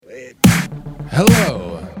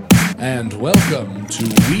Hello, and welcome to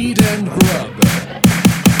Weed and Grub.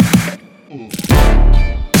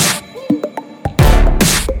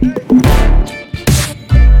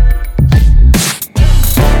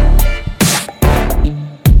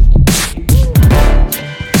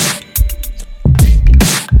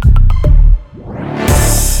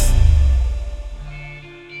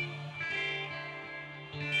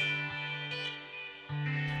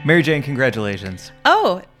 Mary Jane, congratulations.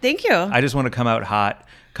 Oh, thank you. I just want to come out hot,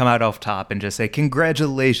 come out off top, and just say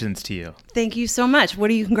congratulations to you. Thank you so much. What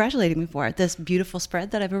are you congratulating me for? This beautiful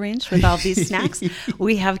spread that I've arranged with all these snacks.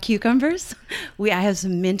 We have cucumbers. I have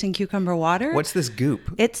some mint and cucumber water. What's this goop?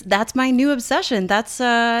 That's my new obsession. That's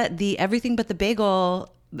the everything but the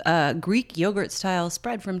bagel Greek yogurt style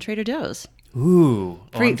spread from Trader Joe's. Ooh,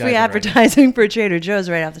 Free advertising for Trader Joe's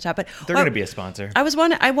right off the top. But they're going to be a sponsor.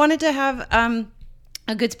 I wanted to have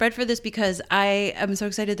a good spread for this because I am so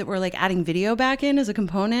excited that we're like adding video back in as a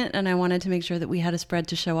component, and I wanted to make sure that we had a spread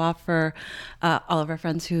to show off for all of our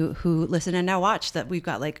friends who listen and now watch, that we've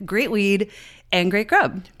got like great weed and great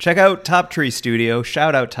grub. Check out Top Tree Studio.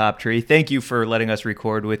 Shout out Top Tree. Thank you for letting us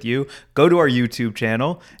record with you. Go to our YouTube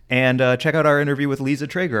channel and check out our interview with Lisa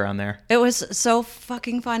Traeger on there. It was so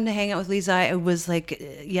fucking fun to hang out with Lisa. It was like,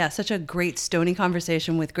 such a great stony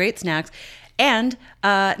conversation with great snacks. And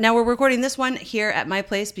now we're recording this one here at my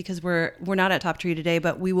place because we're not at Top Tree today,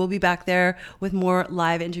 but we will be back there with more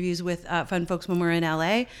live interviews with fun folks when we're in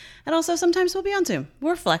LA. And also sometimes we'll be on Zoom.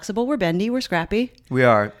 We're flexible, we're bendy, we're scrappy. We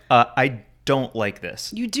are. I don't like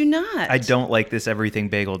this. You do not. I don't like this everything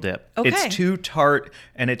bagel dip. Okay. It's too tart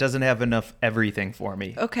and it doesn't have enough everything for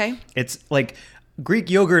me. Okay. It's like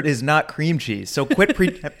Greek yogurt is not cream cheese. So quit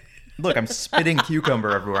Look, I'm spitting cucumber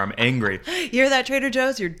everywhere. I'm angry. You hear that, Trader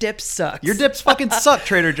Joe's? Your dip sucks. Your dips fucking suck,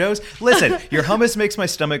 Trader Joe's. Listen, your hummus makes my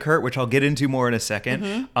stomach hurt, which I'll get into more in a second.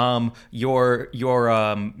 Mm-hmm. Your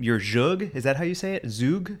zhug, is that how you say it?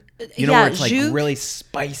 Zug? You know, where it's like zhug, really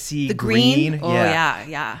spicy, the green. Oh,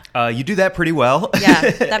 yeah. yeah. You do that pretty well. Yeah,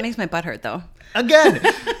 that makes my butt hurt, though. Again.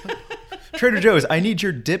 Trader Joe's, I need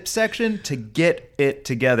your dip section to get it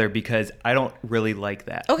together because I don't really like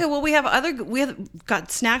that. Okay, well we have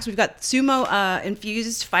got snacks. We've got sumo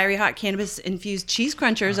infused, fiery hot cannabis infused cheese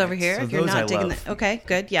crunchers over here. So if you're not digging that. Okay,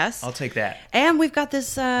 good. Yes. I'll take that. And we've got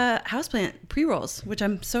this houseplant pre-rolls, which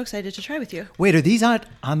I'm so excited to try with you. Wait, are these not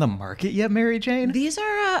on the market yet, Mary Jane? These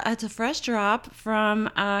are it's a fresh drop from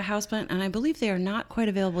Houseplant, and I believe they are not quite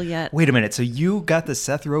available yet. Wait a minute. So you got the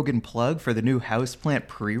Seth Rogen plug for the new Houseplant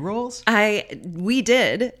pre-rolls? We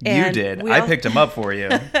did. You did. I picked them up for you.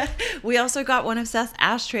 We also got one of Seth's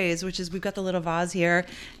ashtrays, which is, we've got the little vase here.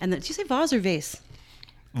 And did you say vase or vase?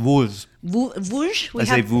 Vase. Vouge. I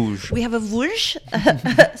say vouge. We have a vouge,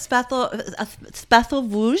 spethel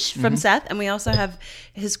vouge from Seth, and we also have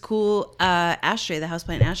his cool ashtray, the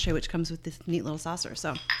houseplant ashtray, which comes with this neat little saucer.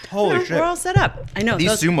 So holy shit, we're all set up. I know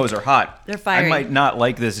these sumos are hot. They're fiery. I might not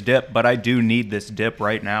like this dip, but I do need this dip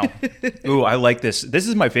right now. Ooh, I like this. This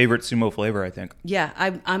is my favorite sumo flavor, I think. Yeah,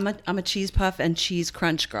 I'm a cheese puff and cheese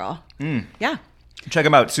crunch girl. Yeah. Check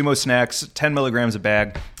them out. Sumo Snacks, 10 milligrams a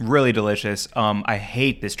bag. Really delicious. I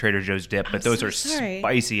hate this Trader Joe's dip, but those are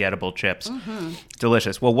spicy edible chips. Mm-hmm.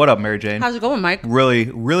 Delicious. Well, what up, Mary Jane? How's it going, Mike?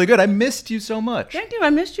 Really, really good. I missed you so much. Thank you.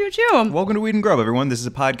 I missed you, too. Welcome to Weed and Grub, everyone. This is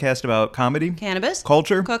a podcast about comedy, cannabis,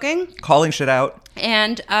 culture, cooking, calling shit out,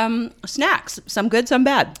 and snacks. Some good, some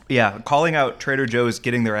bad. Yeah, calling out Trader Joe's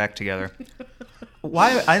getting their act together.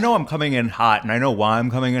 Why? I know I'm coming in hot, and I know why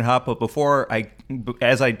I'm coming in hot. But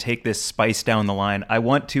as I take this spice down the line, I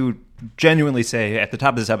want to genuinely say at the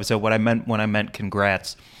top of this episode what I meant when I meant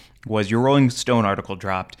congrats was your Rolling Stone article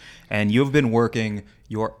dropped, and you've been working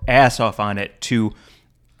your ass off on it to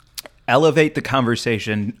elevate the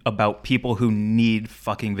conversation about people who need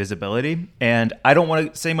fucking visibility. And I don't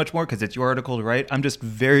want to say much more because it's your article to write. I'm just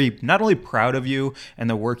very not only proud of you and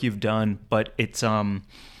the work you've done, but it's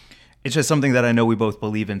just something that I know we both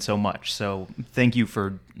believe in so much. So thank you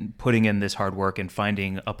for putting in this hard work and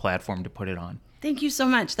finding a platform to put it on. Thank you so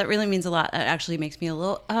much. That really means a lot. That actually makes me a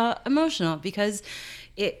little emotional because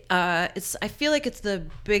it's. I feel like it's the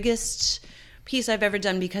biggest piece I've ever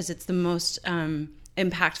done because it's the most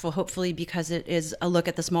impactful, hopefully, because it is a look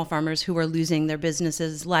at the small farmers who are losing their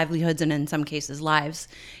businesses, livelihoods, and in some cases lives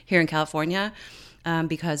here in California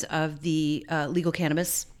because of the legal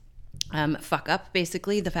cannabis fuck up,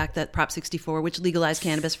 basically. The fact that Prop 64, which legalized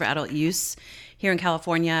cannabis for adult use here in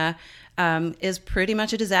California, is pretty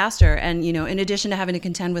much a disaster. And, you know, in addition to having to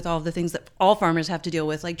contend with all of the things that all farmers have to deal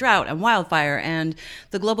with, like drought and wildfire and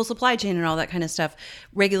the global supply chain and all that kind of stuff,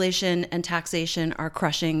 regulation and taxation are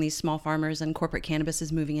crushing these small farmers, and corporate cannabis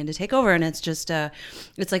is moving in to take over. And it's just,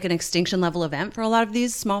 it's like an extinction level event for a lot of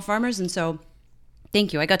these small farmers. And so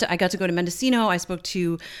thank you. I got to go to Mendocino. I spoke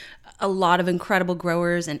to a lot of incredible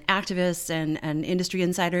growers and activists and industry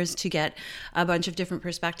insiders to get a bunch of different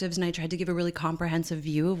perspectives. And I tried to give a really comprehensive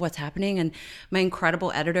view of what's happening. And my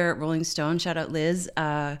incredible editor at Rolling Stone, shout out Liz,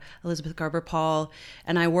 Elizabeth Garber-Paul,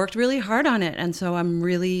 and I worked really hard on it. And so I'm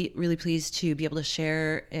really, really pleased to be able to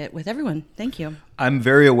share it with everyone. Thank you. I'm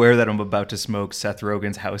very aware that I'm about to smoke Seth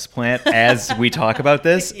Rogen's houseplant as we talk about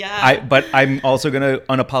this. Yeah. But I'm also going to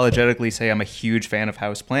unapologetically say I'm a huge fan of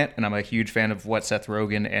houseplant, and I'm a huge fan of what Seth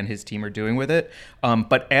Rogen and his team are doing with it.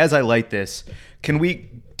 But as I light this, can we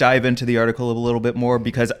dive into the article a little bit more?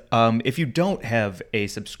 Because if you don't have a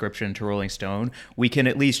subscription to Rolling Stone, we can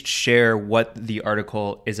at least share what the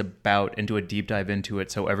article is about and do a deep dive into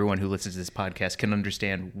it so everyone who listens to this podcast can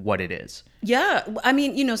understand what it is. Yeah. I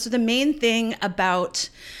mean, you know, so the main thing about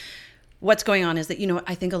what's going on is that, you know,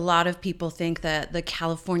 I think a lot of people think that the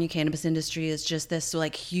California cannabis industry is just this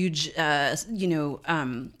like huge,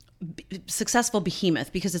 successful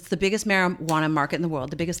behemoth, because it's the biggest marijuana market in the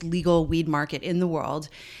world, the biggest legal weed market in the world.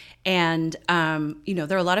 And, you know,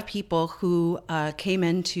 there are a lot of people who came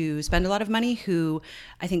in to spend a lot of money who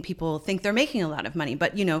I think people think they're making a lot of money.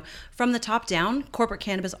 But, you know, from the top down, corporate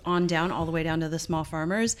cannabis on down, all the way down to the small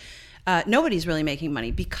farmers, nobody's really making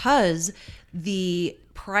money because the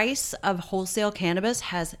price of wholesale cannabis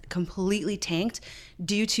has completely tanked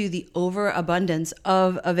due to the overabundance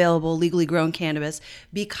of available legally grown cannabis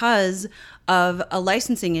because of a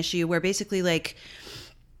licensing issue where basically, like,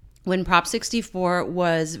 when Prop 64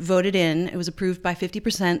 was voted in, it was approved by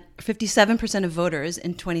 57% of voters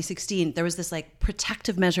in 2016. There was this like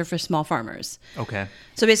protective measure for small farmers. Okay.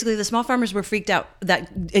 So basically the small farmers were freaked out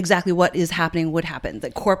that exactly what is happening would happen,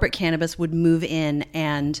 that corporate cannabis would move in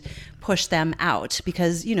and push them out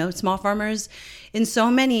because, you know, small farmers in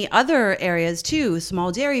so many other areas too,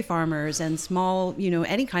 small dairy farmers and small, you know,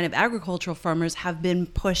 any kind of agricultural farmers have been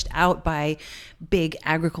pushed out by big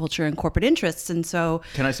agriculture and corporate interests. And so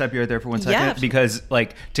can I stop you right there for 1 second? Yeah. Because,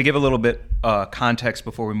 like, to give a little bit context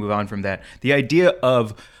before we move on from that, the idea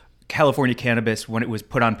of California cannabis when it was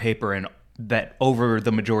put on paper and that over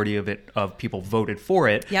the majority of people voted for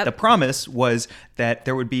it, Yep. The promise was that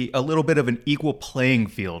there would be a little bit of an equal playing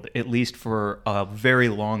field, at least for a very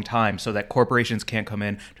long time, so that corporations can't come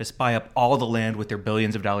in, just buy up all the land with their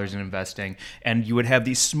billions of dollars in investing. And you would have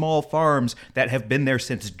these small farms that have been there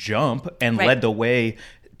since jump and Right. led the way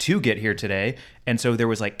to get here today. And so there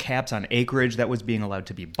was like caps on acreage that was being allowed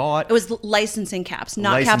to be bought. it was licensing caps,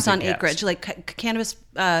 not caps Licensing on caps. acreage. Like cannabis,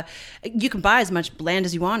 you can buy as much land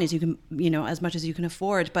as you want, as you can, you know, as much as you can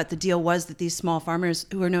afford. But the deal was that these small farmers,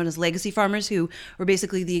 who are known as legacy farmers, who were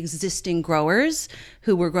basically the existing growers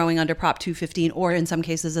who were growing under Prop 215, or in some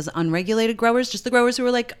cases as unregulated growers, just the growers who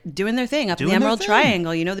were like doing their thing up in the Doing their Emerald thing.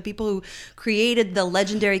 Triangle. You know, the people who created the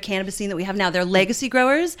legendary cannabis scene that we have now. They're legacy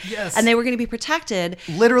growers, Yes. and they were going to be protected.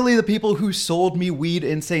 Literally the people who sold me weed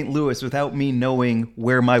in St. Louis without me knowing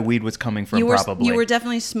where my weed was coming from, probably. You were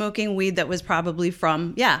definitely smoking weed that was probably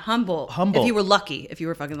from, Humboldt. Humboldt. If you were lucky, if you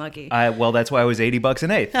were fucking lucky. Well, that's why I was $80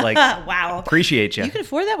 an eighth. Like, Wow. appreciate you. You could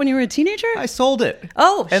afford that when you were a teenager? I sold it.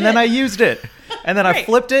 Oh, And then shit. I used it. And then I Great.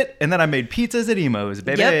 flipped it. And then I made pizzas at Emo's,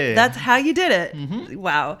 baby. Yep, that's how you did it. Mm-hmm.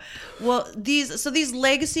 Wow. Well, these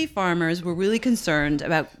legacy farmers were really concerned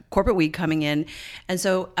about corporate weed coming in, and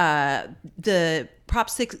so the Prop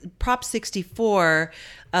 64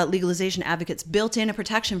 legalization advocates built in a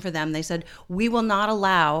protection for them. They said, we will not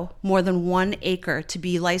allow more than 1 acre to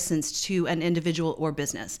be licensed to an individual or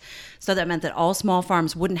business. So that meant that all small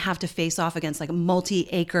farms wouldn't have to face off against like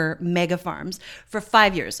multi-acre mega farms for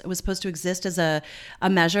 5 years. It was supposed to exist as a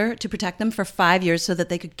measure to protect them for 5 years so that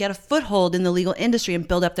they could get a foothold in the legal industry and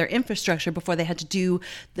build up their infrastructure before they had to do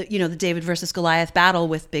the David versus Goliath battle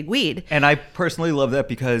with big weed. And I personally love that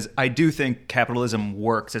because I do think capitalism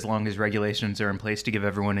works as long as regulations are in place to give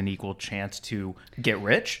everyone an equal chance to get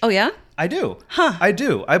rich. Oh, yeah? I do. I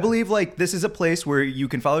do. I believe like this is a place where you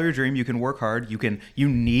can follow your dream, you can work hard, you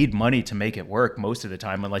need money to make it work most of the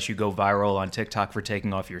time unless you go viral on TikTok for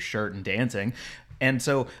taking off your shirt and dancing. And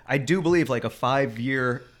so I do believe like a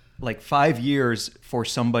 5-year like 5 years for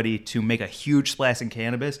somebody to make a huge splash in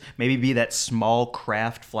cannabis, maybe be that small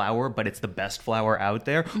craft flower, but it's the best flower out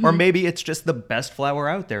there, or maybe it's just the best flower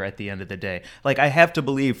out there at the end of the day. Like, I have to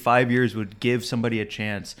believe 5 years would give somebody a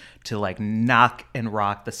chance to like knock and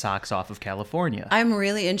rock the socks off of California. I'm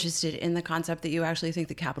really interested in the concept that you actually think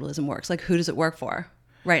that capitalism works. Like, who does it work for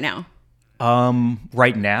right now?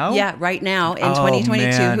 Right now? Yeah, right now in Oh,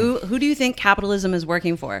 2022. man. Who do you think capitalism is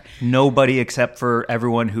working for? Nobody except for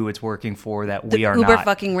everyone who it's working for that we are Uber not.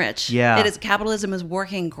 fucking rich. Yeah. It is, capitalism is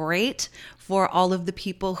working great for all of the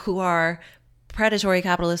people who are predatory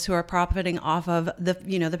capitalists who are profiting off of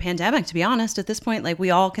the pandemic. To be honest, at this point, like, we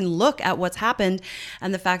all can look at what's happened,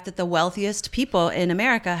 and the fact that the wealthiest people in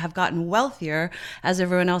America have gotten wealthier as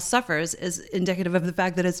everyone else suffers is indicative of the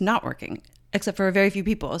fact that it's not working, except for a very few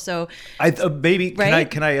people. So Maybe Right?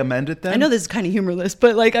 can I amend it then? I know this is kind of humorless,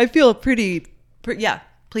 but like, I feel yeah,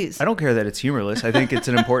 please. I don't care that it's humorless. I think it's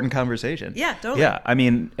an important conversation. Yeah, totally. Yeah, I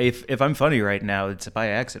mean, if I'm funny right now, it's by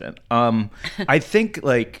accident. I think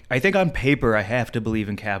on paper I have to believe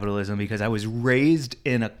in capitalism because I was raised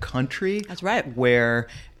in a country That's right. where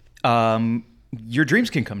your dreams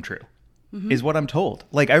can come true. Is what I'm told.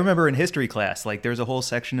 Like, I remember in history class, like, there's a whole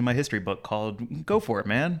section in my history book called "Go for it,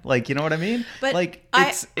 man." Like, you know what I mean? But like,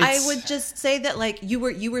 I would just say that, like, you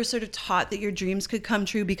were sort of taught that your dreams could come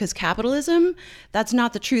true because capitalism. That's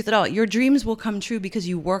not the truth at all. Your dreams will come true because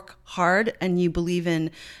you work hard and you believe in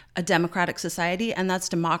a democratic society, and that's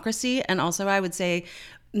democracy. And also, I would say,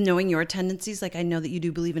 knowing your tendencies, like, I know that you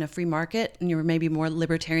do believe in a free market and you're maybe more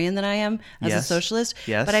libertarian than I am as a Yes. socialist.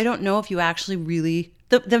 Yes. But I don't know if you actually really,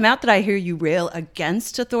 the amount that I hear you rail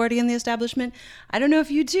against authority and the establishment, I don't know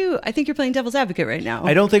if you do. I think you're playing devil's advocate right now.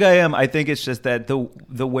 I don't think I am. I think it's just that the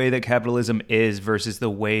way that capitalism is versus the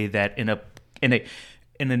way that in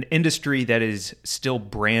an industry that is still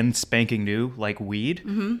brand spanking new, like weed,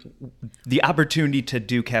 the opportunity to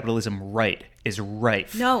do capitalism right is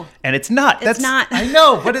rife. No. And it's not. It's not. I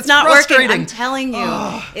know, but it's not frustrating. working. I'm telling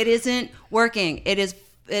you, it isn't working. It is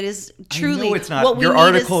truly. No, it's not. What we Your need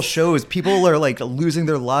article is, shows people are like losing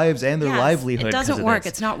their lives and their Yes, livelihood. It 'cause doesn't of work.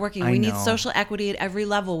 this. It's not working. I We need know. social equity at every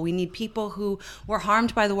level. We need people who were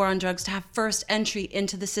harmed by the war on drugs to have first entry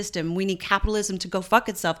into the system. We need capitalism to go fuck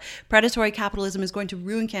itself. Predatory capitalism is going to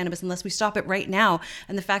ruin cannabis unless we stop it right now.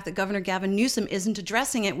 And the fact that Governor Gavin Newsom isn't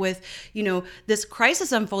addressing it with, this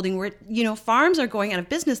crisis unfolding where, farms are going out of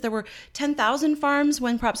business. There were 10,000 farms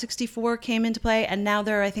when Prop 64 came into play, and now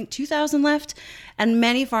there are, I think, 2,000 left. And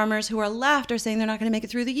many farmers who are left are saying they're not going to make it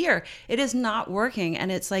through the year. It is not working.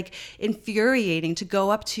 And it's like infuriating to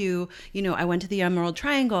go up to, I went to the Emerald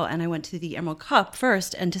Triangle and I went to the Emerald Cup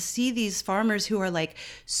first, and to see these farmers who are like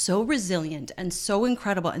so resilient and so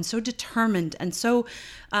incredible and so determined and so,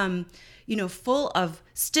 full of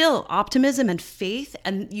still optimism and faith,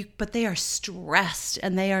 but they are stressed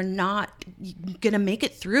and they are not going to make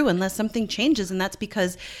it through unless something changes. And that's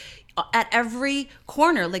because at every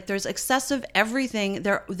corner, like, there's excessive everything.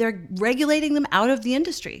 They're regulating them out of the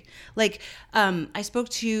industry. Like, I spoke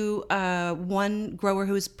to one grower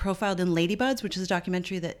who was profiled in Ladybuds, which is a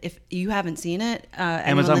documentary that, if you haven't seen it,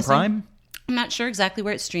 Amazon Prime? I'm not sure exactly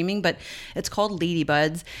where it's streaming, but it's called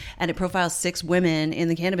Ladybuds, and it profiles 6 women in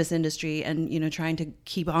the cannabis industry and, trying to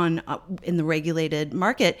keep on in the regulated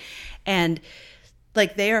market. And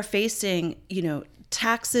like, they are facing,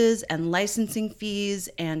 taxes and licensing fees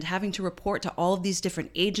and having to report to all of these different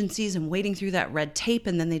agencies and wading through that red tape,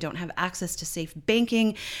 and then they don't have access to safe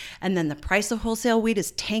banking, and then the price of wholesale weed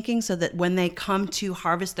is tanking so that when they come to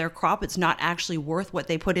harvest their crop, it's not actually worth what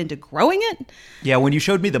they put into growing it. Yeah, when you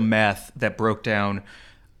showed me the math that broke down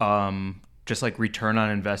just like return on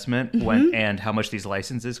investment and how much these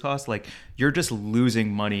licenses cost, like, you're just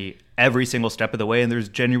losing money every single step of the way. And there's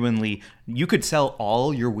genuinely, you could sell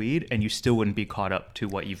all your weed and you still wouldn't be caught up to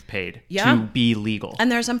what you've paid to be legal.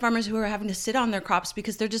 And there are some farmers who are having to sit on their crops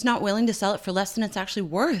because they're just not willing to sell it for less than it's actually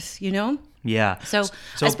worth, Yeah. So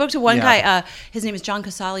I spoke to one guy, his name is John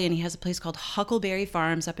Casali, and he has a place called Huckleberry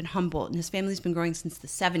Farms up in Humboldt, and his family's been growing since the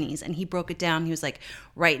 70s, and he broke it down. He was like,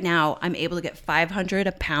 right now I'm able to get $500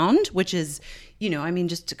 a pound, which is,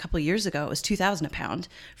 just a couple of years ago, it was $2,000 a pound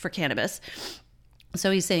for cannabis. So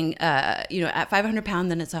he's saying, at £500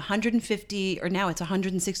 then it's $150, or now it's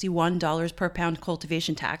 $161 per pound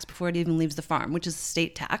cultivation tax before it even leaves the farm, which is a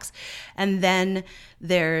state tax. And then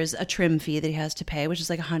there's a trim fee that he has to pay, which is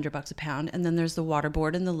like $100 a pound. And then there's the water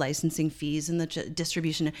board and the licensing fees and the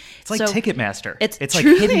distribution. It's like Ticketmaster. It's like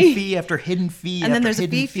truly, hidden fee after hidden fee and after then there's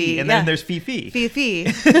hidden a fee, and yeah. then there's fee. Fee.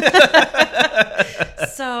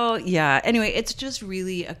 So, yeah. Anyway, it's just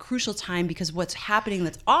really a crucial time because what's happening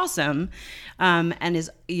that's awesome, and is,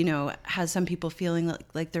 has some people feeling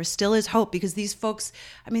like there still is hope because these folks,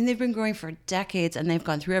 I mean, they've been growing for decades and they've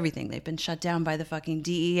gone through everything. They've been shut down by the fucking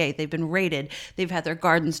DEA. They've been raided. They've had their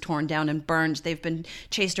gardens torn down and burned. They've been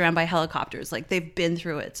chased around by helicopters. Like, they've been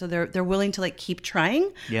through it. So they're willing to like keep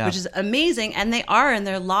trying, which is amazing. And they are, and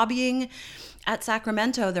they're lobbying at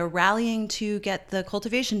Sacramento. They're rallying to get the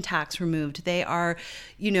cultivation tax removed. They are,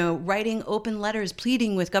 writing open letters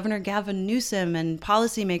pleading with Governor Gavin Newsom and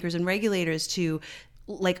policymakers and regulators to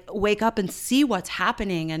like wake up and see what's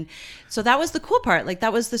happening. And so that was the cool part. Like,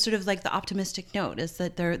 that was the sort of like the optimistic note, is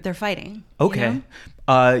that they're fighting. Okay.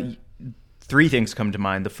 Three things come to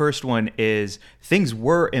mind. The first one is things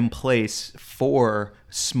were in place for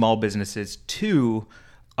small businesses to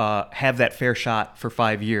have that fair shot for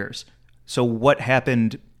 5 years. So what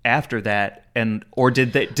happened after that, or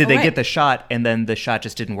did they get the shot and then the shot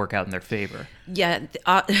just didn't work out in their favor? Yeah,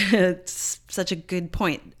 it's such a good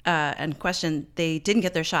point and question. They didn't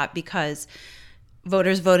get their shot because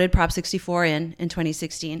voters voted Prop 64 in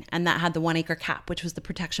 2016, and that had the 1 acre cap, which was the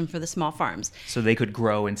protection for the small farms. So they could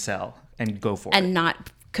grow and sell and go for it. And not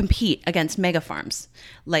compete against mega farms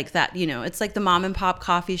like that. It's like the mom and pop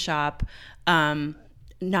coffee shop,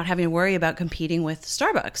 not having to worry about competing with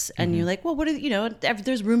Starbucks. And you're like, well,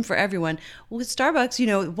 there's room for everyone. Well, with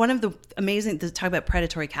Starbucks, one of the amazing, to talk about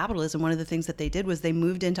predatory capitalism, one of the things that they did was they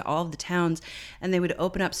moved into all of the towns and they would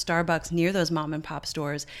open up Starbucks near those mom and pop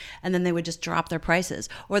stores. And then they would just drop their prices,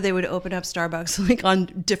 or they would open up Starbucks like on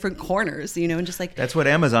different corners, and just like. That's what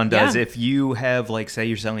Amazon does. Yeah. If you have, like, say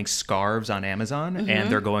you're selling scarves on Amazon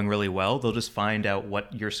and they're going really well, they'll just find out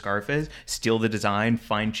what your scarf is, steal the design,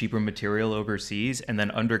 find cheaper material overseas, and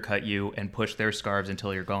then undercut you and push their scarves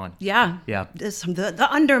until you're gone. Yeah. The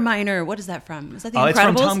Underminer. What is that from? Is that The Incredibles? It's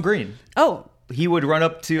from Tom Green. Oh. He would run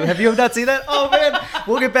up to, have you not seen that? Oh man,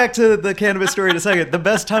 we'll get back to the cannabis story in a second. The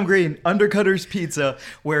best Tom Green, Undercutter's Pizza,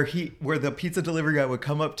 where the pizza delivery guy would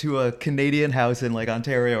come up to a Canadian house in like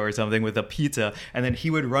Ontario or something with a pizza, and then he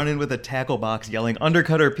would run in with a tackle box yelling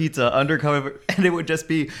Undercutter Pizza, Undercover, and it would just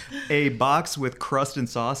be a box with crust and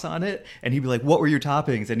sauce on it, and he'd be like, what were your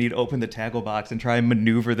toppings? And he'd open the tackle box and try and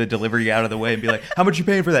maneuver the delivery out of the way and be like, how much you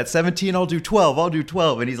paying for that? 17? I'll do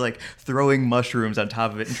 12. And he's like throwing mushrooms on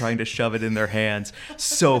top of it and trying to shove it in their hands.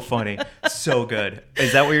 So funny. So good.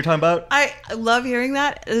 Is that what you're talking about? I love hearing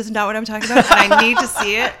that. It is not what I'm talking about, and I need to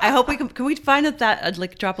see it. I hope we can we find that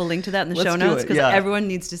like drop a link to that in the show notes, because everyone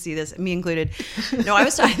needs to see this, me included. No, I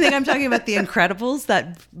think I'm talking about The Incredibles,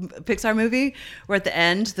 that Pixar movie where at the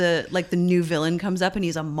end the new villain comes up and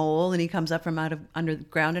he's a mole and he comes up from out of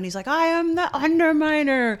underground and he's like, I am the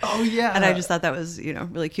Underminer. Oh yeah. And I just thought that was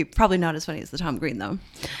really cute. Probably not as funny as the Tom Green though.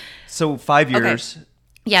 So 5 years. Okay.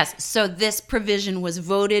 Yes. So this provision was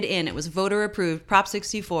voted in. It was voter approved, Prop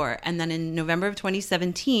 64. And then in November of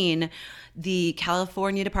 2017, the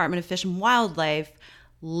California Department of Fish and Wildlife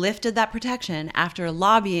lifted that protection after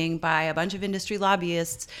lobbying by a bunch of industry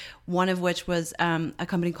lobbyists, one of which was a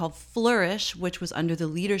company called Flourish, which was under the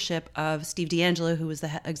leadership of Steve D'Angelo, who was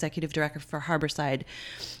the executive director for Harborside.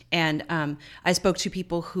 And I spoke to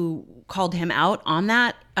people who called him out on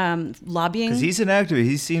that lobbying. Because he's an activist.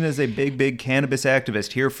 He's seen as a big cannabis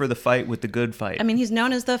activist, here for the fight with the good fight. I mean, he's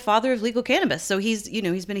known as the father of legal cannabis. So he's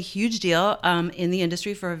been a huge deal in the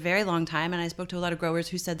industry for a very long time. And I spoke to a lot of growers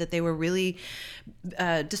who said that they were really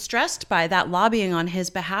distressed by that lobbying on his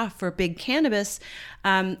behalf for big cannabis.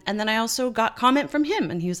 And then I also got comment from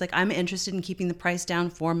him, and he was like, I'm interested in keeping the price down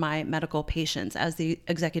for my medical patients as the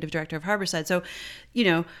executive director of Harborside. So,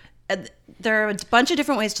 there are a bunch of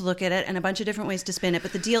different ways to look at it and a bunch of different ways to spin it.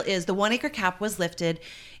 But the deal is the 1 acre cap was lifted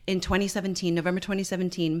in 2017, November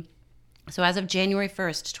 2017. So as of January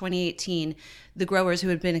 1st, 2018, the growers who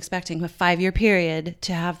had been expecting a 5-year period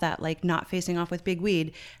to have that, like, not facing off with big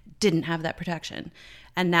weed, didn't have that protection.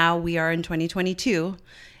 And now we are in 2022,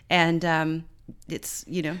 and it's,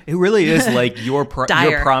 it really is like your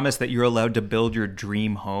promise that you're allowed to build your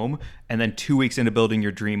dream home, and then 2 weeks into building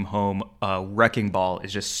your dream home, a wrecking ball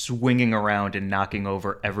is just swinging around and knocking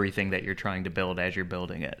over everything that you're trying to build as you're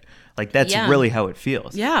building it. Like, that's really how it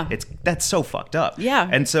feels. Yeah. That's so fucked up. Yeah.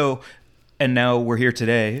 And now we're here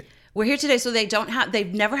today. So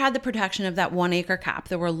they've never had the protection of that 1 acre cap.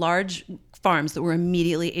 There were large farms that were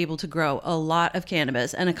immediately able to grow a lot of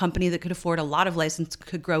cannabis, and a company that could afford a lot of license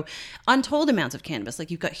could grow untold amounts of cannabis. Like,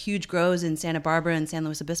 you've got huge grows in Santa Barbara and San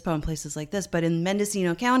Luis Obispo and places like this. But in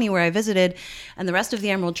Mendocino County, where I visited, and the rest of the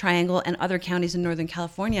Emerald Triangle and other counties in Northern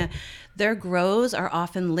California, their grows are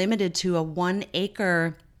often limited to a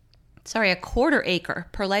quarter acre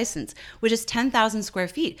per license, which is 10,000 square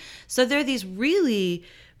feet. So there are these really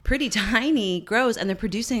pretty tiny grows, and they're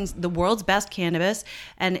producing the world's best cannabis,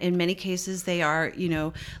 and in many cases they are, you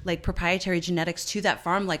know, like proprietary genetics to that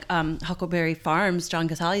farm. Like Huckleberry Farms, John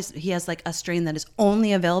Casale, he has like a strain that is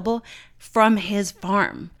only available from his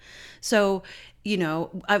farm. So, you know,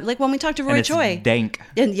 like when we talked to Roy Choi, dank.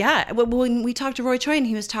 And yeah, when we talked to Roy Choi and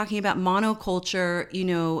he was talking about monoculture, you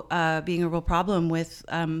know, being a real problem with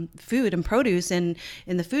food and produce in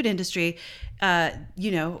the food industry,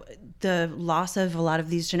 you know, the loss of a lot of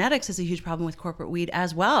these genetics is a huge problem with corporate weed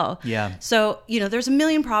as well. Yeah. So, you know, there's a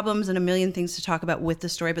million problems and a million things to talk about with the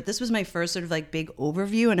story, but this was my first sort of like big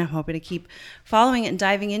overview, and I'm hoping to keep following it and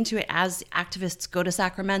diving into it as activists go to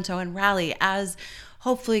Sacramento and rally, as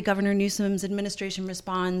hopefully Governor Newsom's administration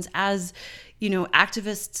responds, as, you know,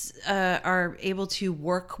 activists are able to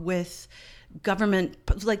work with government,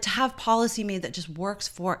 like to have policy made that just works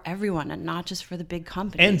for everyone and not just for the big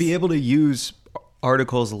companies. And be able to use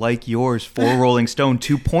articles like yours for Rolling Stone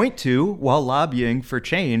to point to while lobbying for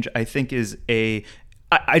change, I think is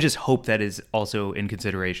I just hope that is also in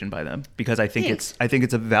consideration by them, because I think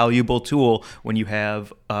it's a valuable tool when you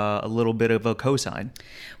have a little bit of a cosign.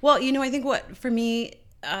 Well, you know, I think what for me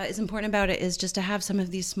is important about it is just to have some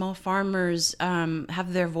of these small farmers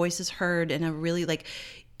have their voices heard in a really like,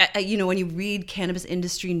 you know, when you read cannabis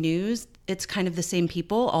industry news, it's kind of the same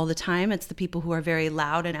people all the time. It's the people who are very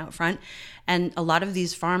loud and out front. And a lot of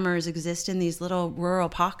these farmers exist in these little rural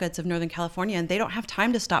pockets of Northern California, and they don't have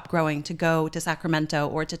time to stop growing to go to Sacramento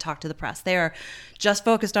or to talk to the press. They are just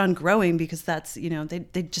focused on growing because that's, you know,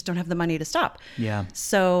 they just don't have the money to stop. Yeah.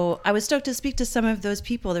 So I was stoked to speak to some of those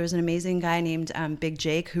people. There was an amazing guy named Big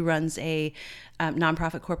Jake who runs a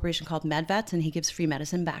nonprofit corporation called MedVets, and he gives free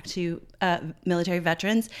medicine back to military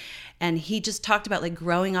veterans. And he just talked about like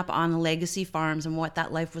growing up on the legacy farms and what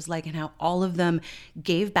that life was like, and how all of them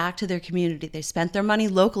gave back to their community. They spent their money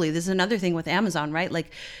locally. This is another thing with Amazon, right?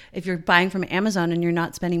 Like if you're buying from Amazon and you're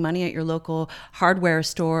not spending money at your local hardware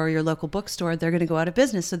store or your local bookstore, they're going to go out of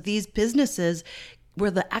business. So these businesses were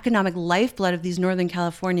the economic lifeblood of these Northern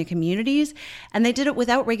California communities, and they did it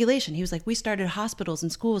without regulation. He was like, we started hospitals and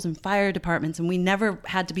schools and fire departments, and we never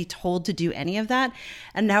had to be told to do any of that.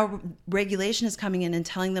 And now regulation is coming in and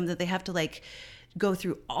telling them that they have to like go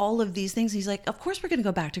through all of these things. He's like, of course we're going to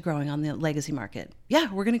go back to growing on the legacy market.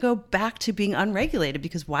 Yeah, we're going to go back to being unregulated,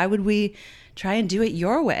 because why would we try and do it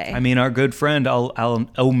your way? I mean, our good friend, I'll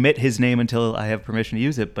omit his name until I have permission to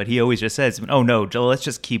use it, but he always just says, oh no, Joel, let's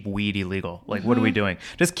just keep weed illegal. Like, what are we doing?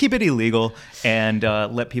 Just keep it illegal and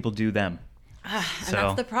let people do them. And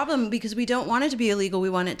that's the problem, because we don't want it to be illegal. We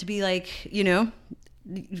want it to be like, you know,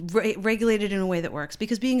 regulated in a way that works,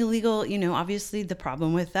 because being illegal, you know, obviously the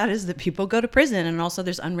problem with that is that people go to prison, and also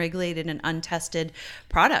there's unregulated and untested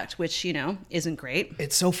product, which, you know, isn't great.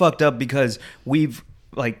 It's so fucked up, because we've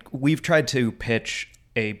tried to pitch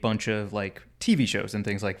a bunch of like TV shows and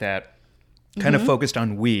things like that kind of focused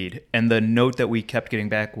on weed, and the note that we kept getting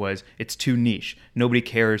back was it's too niche. Nobody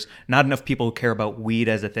cares. Not enough people care about weed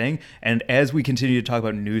as a thing. And as we continue to talk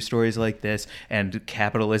about news stories like this and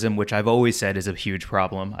capitalism, which I've always said is a huge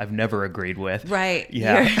problem, I've never agreed with. Right.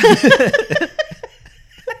 Yeah.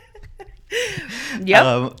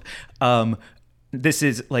 Yep. This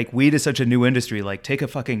is like, weed is such a new industry. Like, take a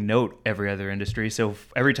fucking note, every other industry. So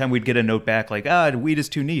every time we'd get a note back like, weed is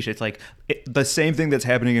too niche, it's like the same thing that's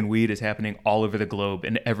happening in weed is happening all over the globe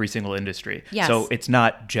in every single industry. Yes. So it's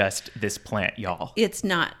not just this plant, y'all. It's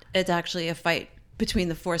not. It's actually a fight between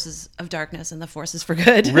the forces of darkness and the forces for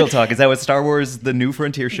good. Real talk. Is that what Star Wars The New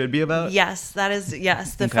Frontier should be about? Yes, that is.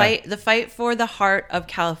 Yes. The fight for the heart of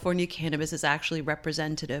California cannabis is actually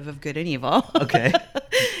representative of good and evil. Okay.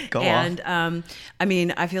 Go on. And I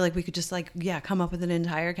mean, I feel like we could just like, come up with an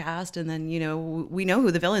entire cast, and then, you know, we know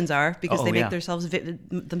who the villains are, because they make themselves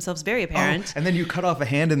very apparent. And then you cut off a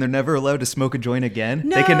hand and they're never allowed to smoke a joint again?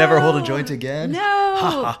 No! They can never hold a joint again?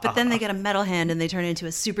 No! But then they get a metal hand and they turn into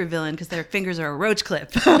a super villain because their fingers are a roach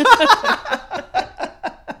clip.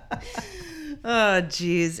 Oh,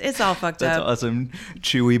 geez. It's all fucked up. That's awesome.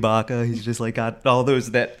 Chewbacca, he's just like got all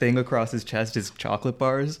that thing across his chest is chocolate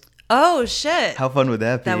bars. Oh, shit. How fun would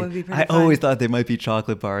that be? That would be pretty fun. I always thought they might be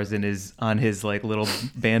chocolate bars on his like little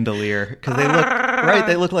bandolier, because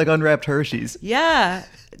they look like unwrapped Hershey's. Yeah,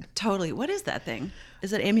 totally. What is that thing?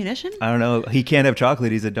 Is it ammunition? I don't know. He can't have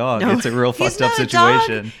chocolate. He's a dog. No, it's a real fucked up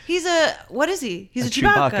situation. He's a, what is he? He's a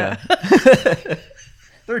Chewbacca.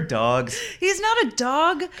 They're dogs. He's not a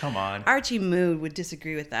dog. Come on. Archie Moo would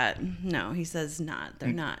disagree with that. No, he says not. They're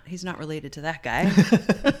not. He's not related to that guy.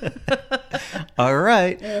 All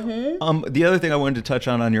right. The other thing I wanted to touch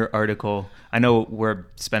on your article, I know we're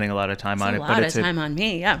spending a lot of time on it, but it's a lot of time on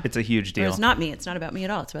me. Yeah, it's a huge deal. It's not me. It's not about me at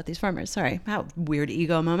all. It's about these farmers. Sorry. How weird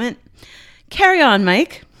ego moment. Carry on,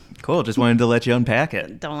 Mike. Cool. Just wanted to let you unpack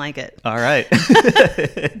it. Don't like it. All right.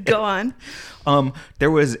 Go on.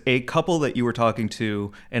 There was a couple that you were talking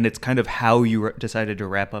to, and it's kind of how you decided to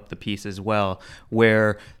wrap up the piece as well,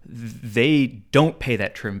 where they don't pay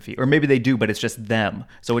that trim fee, or maybe they do, but it's just them.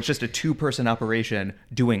 So it's just a 2-person operation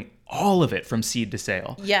doing all of it from seed to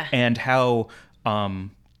sale. Yeah. And how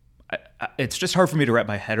it's just hard for me to wrap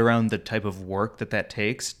my head around the type of work that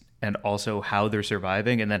takes, and also how they're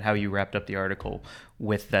surviving, and then how you wrapped up the article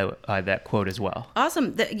with that quote as well.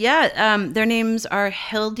 Awesome. Their names are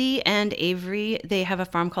Hildy and Avery. They have a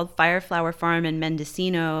farm called Fireflower Farm in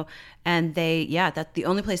Mendocino, and that's the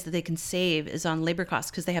only place that they can save is on labor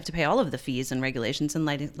costs, because they have to pay all of the fees and regulations and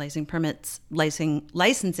licensing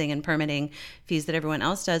and permitting fees that everyone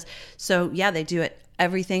else does. So they do it.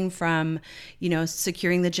 Everything from,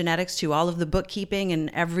 securing the genetics to all of the bookkeeping and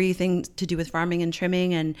everything to do with farming and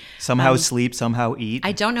trimming, and somehow sleep, somehow eat.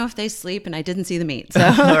 I don't know if they sleep, and I didn't see them eat. So.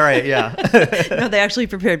 All right, yeah. No, they actually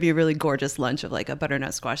prepared me a really gorgeous lunch of like a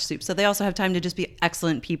butternut squash soup. So they also have time to just be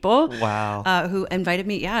excellent people. Wow. Who invited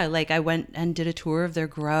me. Yeah, like I went and did a tour of their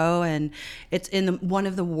grow, and it's in one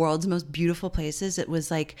of the world's most beautiful places. It was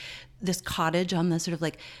like this cottage on the sort of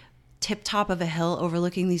like tip top of a hill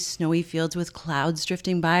overlooking these snowy fields with clouds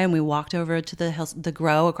drifting by, and we walked over to the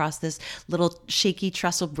grow across this little shaky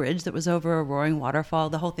trestle bridge that was over a roaring waterfall.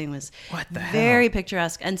 The whole thing was very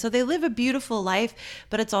picturesque, and so they live a beautiful life,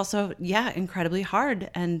 but it's also incredibly hard.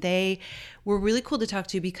 And they were really cool to talk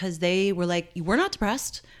to, because they were like, we're not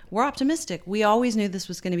depressed, we're optimistic. We always knew this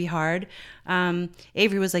was going to be hard.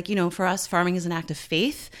 Avery was like, for us, farming is an act of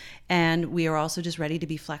faith, and we are also just ready to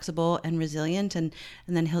be flexible and resilient. And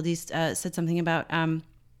then Hildy said something about,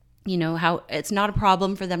 how it's not a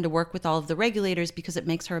problem for them to work with all of the regulators because it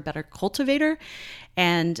makes her a better cultivator.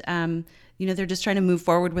 And, they're just trying to move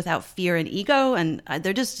forward without fear and ego. And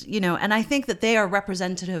they're just, and I think that they are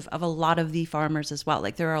representative of a lot of the farmers as well.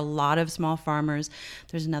 Like there are a lot of small farmers.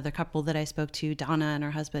 There's another couple that I spoke to, Donna and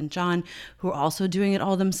her husband, John, who are also doing it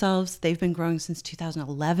all themselves. They've been growing since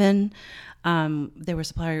 2011. They were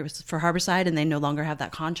suppliers for Harborside, and they no longer have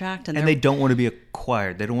that contract. And they don't want to be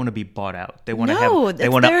acquired. They don't want to be bought out. They want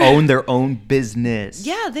to own their own business.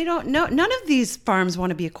 Yeah, they don't know. None of these farms want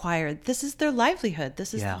to be acquired. This is their livelihood.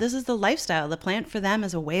 This is the lifestyle. The plant for them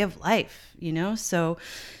is a way of life, So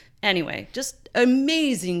anyway, just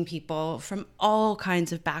amazing people from all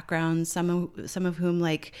kinds of backgrounds. Some of whom,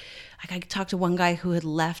 like I talked to one guy who had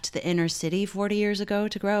left the inner city 40 years ago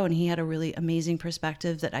to grow, and he had a really amazing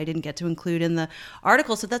perspective that I didn't get to include in the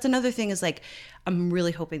article. So that's another thing, is like, I'm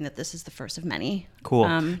really hoping that this is the first of many. Cool.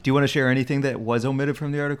 Do you want to share anything that was omitted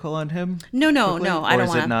from the article on him? No, I don't want to. Or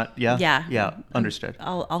is it not? Yeah? Yeah. Understood.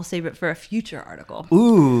 I'll save it for a future article.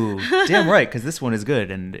 Ooh, damn right, because this one is good,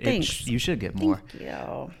 and you should get more. Thank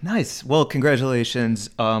you. Nice. Well, congratulations,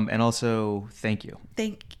 and also thank you.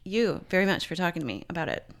 Thank you very much for talking to me about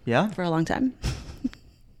it. Yeah? For a long time.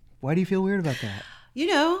 Why do you feel weird about that?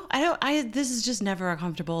 This is just never a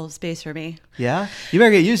comfortable space for me. Yeah? You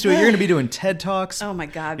better get used to it. You're going to be doing TED Talks. Oh my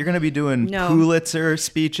God. You're going to be doing Pulitzer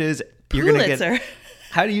speeches. Pulitzer.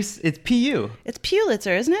 How do you, it's P-U. It's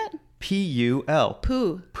Pulitzer, isn't it? P-U-L.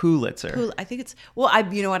 Pulitzer. I think it's,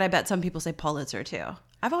 you know what? I bet some people say Pulitzer too.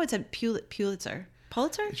 I've always said Pulitzer.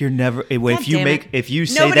 Pulitzer? You're never, if you say Nobody that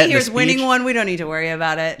in Nobody here's speech, winning one. We don't need to worry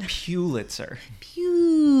about it. Pulitzer.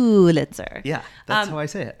 Pulitzer. Yeah, that's how I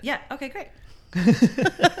say it. Yeah. Okay, great.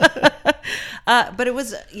 But it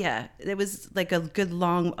was like a good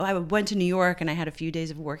long, I went to New York and I had a few days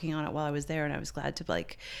of working on it while I was there, and I was glad to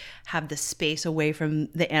like have the space away from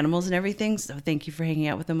the animals and everything. So thank you for hanging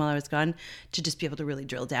out with them while I was gone, to just be able to really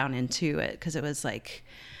drill down into it, because it was like,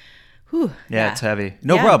 whew. Yeah, it's heavy.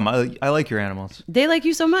 No problem. I like your animals. They like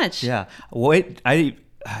you so much. Yeah. Wait, man.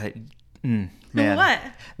 What?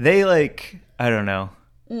 They I don't know.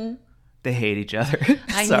 They hate each other.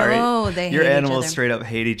 I Sorry. know they hate your each animals other. straight up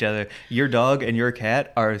hate each other. Your dog and your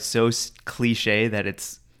cat are so cliche that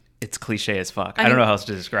it's cliche as fuck. I don't know how else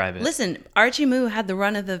to describe it. Listen, Archie Moo had the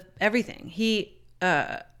run of everything. He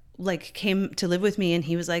came to live with me, and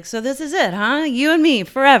he was like, "So this is it, huh? You and me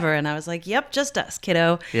forever." And I was like, "Yep, just us,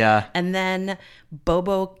 kiddo." Yeah. And then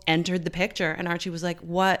Bobo entered the picture, and Archie was like,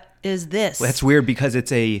 "What is this?" That's weird because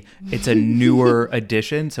it's a newer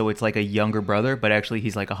edition, so it's like a younger brother, but actually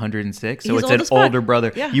he's like 106, so He's it's old an as fuck. older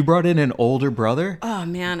brother. Yeah. You brought in an older brother? Oh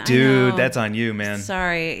man, I Dude, know. that's on you, man.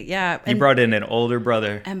 Sorry, yeah. You brought in an older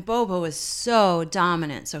brother. And Bobo was so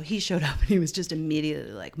dominant. So he showed up and he was just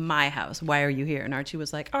immediately like, "My house, why are you here?" And Archie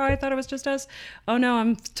was like, "Oh, I thought it was just us. Oh no,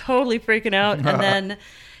 I'm totally freaking out." And then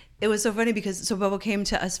it was so funny because Bobo came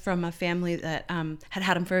to us from a family that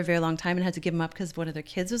had him for a very long time and had to give him up because one of their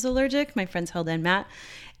kids was allergic. My friends Hilda and Matt.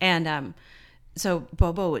 And so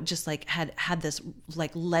Bobo just like had this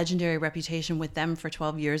like legendary reputation with them for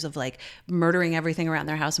 12 years of like murdering everything around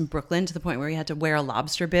their house in Brooklyn to the point where he had to wear a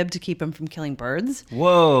lobster bib to keep him from killing birds.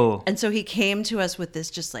 Whoa. And so he came to us with this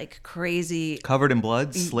just like crazy, Covered in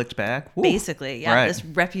blood, slicked back? Woo. basically, yeah, Right. this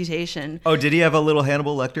reputation. Oh, did he have a little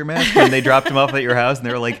Hannibal Lecter mask when they dropped him off at your house and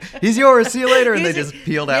they were like, "He's yours, see you later," and they just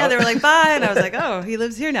peeled out? Yeah, they were like, "Bye," and I was like, "Oh, he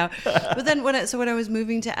lives here now." But then when I was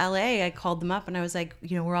moving to LA, I called them up and I was like,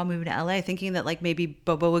 "We're all moving to LA," thinking that like maybe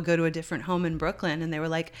Bobo would go to a different home in Brooklyn, and they were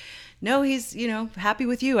like, "No, he's happy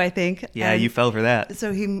with you, I think." Yeah, And you fell for that.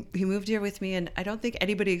 so he moved here with me, and I don't think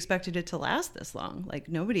anybody expected it to last this long. Like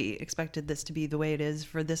nobody expected this to be the way it is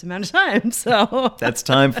for this amount of time. So That's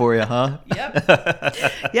time for you, huh?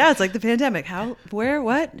 yeah, it's like the pandemic. How, where,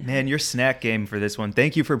 what? Man, your snack game for this one.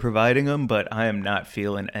 Thank you for providing them, but I am not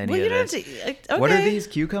feeling any Well, you of don't this. have to. Okay. What are these,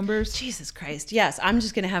 cucumbers? Jesus Christ! Yes, I'm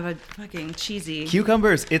just gonna have a fucking cheesy.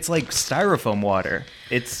 Cucumbers, it's like styrofoam water.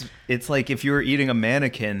 It's like if you were eating a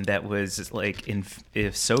mannequin that was like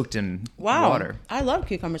if soaked in Wow, water. I love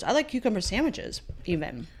cucumbers. I like cucumber sandwiches,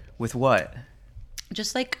 even With what?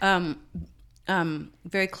 just like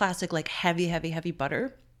very classic, like heavy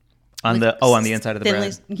butter On with the inside of the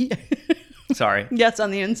bread. Yeah. Sorry. Yes,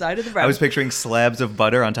 on the inside of the bread. I was picturing slabs of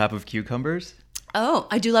butter on top of cucumbers. Oh,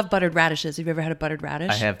 I do love buttered radishes. Have you ever had a buttered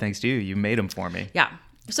radish? I have, thanks to you. You made them for me. Yeah.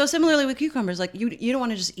 So similarly with cucumbers, like you don't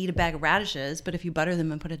want to just eat a bag of radishes, but if you butter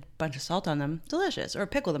them and put a bunch of salt on them, delicious. Or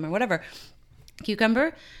pickle them or whatever.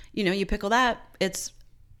 Cucumber, you pickle that. It's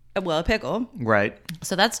a pickle, Right.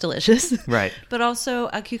 so that's delicious. Right. But also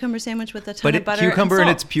a cucumber sandwich with a ton But of butter. cucumber and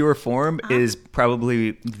in salt. its pure form is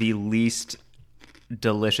probably the least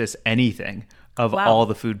delicious anything of Wow. all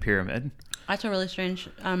the food pyramid. That's a really strange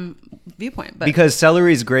viewpoint, but Because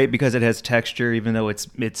celery is great because it has texture, even though it's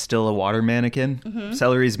still a water mannequin. Mm-hmm.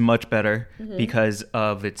 Celery is much better because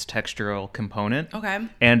of its textural component. Okay.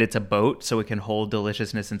 And it's a boat, so it can hold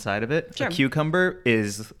deliciousness inside of it. Sure. A cucumber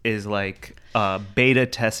is like beta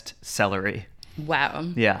test celery. wow.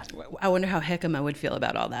 Yeah. I wonder how jicama would feel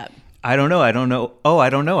about all that. I don't know. Oh, I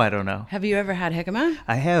don't know. Have you ever had jicama?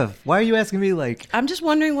 I have. Why are you asking me like I'm just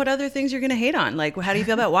wondering what other things you're going to hate on. Like, how do you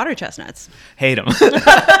feel about water chestnuts? hate them?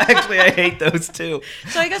 Actually, I hate those too.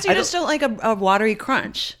 So I guess you just don't like a watery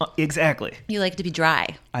crunch. Exactly. You like it to be dry.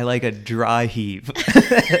 I like a dry heave.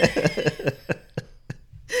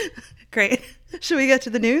 Great. Should we get to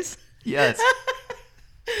the news? Yes.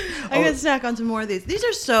 I'm going to snack on some more of these. These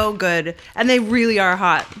are so good, and they really are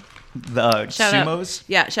hot. The Shout sumos. out.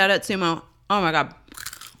 Yeah, shout out Sumo. Oh my God.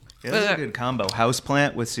 Yeah, this is a good combo.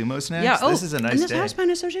 Houseplant with sumo snacks. Yeah. This is a nice and this day. house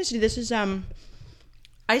plant is so tasty. This is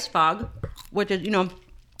Ice Fog, which is,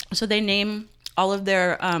 so they name all of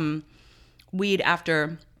their weed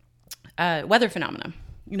after weather phenomena.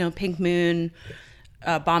 Pink moon,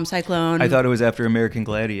 bomb cyclone. I thought it was after American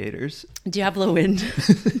Gladiators. Diablo wind.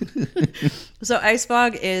 So Ice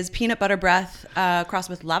Fog is peanut butter breath crossed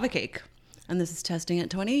with lava cake. And this is testing at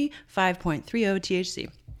 25.30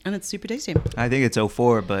 THC. And it's super tasty. I think it's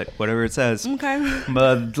 04, but whatever it says. Okay.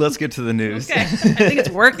 But let's get to the news. Okay. I think it's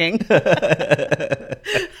working.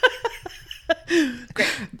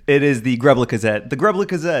 It is the Grubla Gazette. The Grubla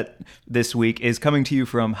Gazette this week is coming to you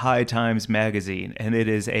from High Times Magazine, and it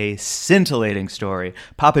is a scintillating story.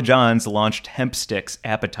 Papa John's launched hemp sticks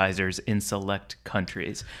appetizers in select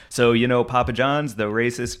countries. So, Papa John's, the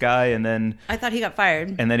racist guy, and then I thought he got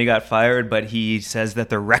fired. he got fired, but he says that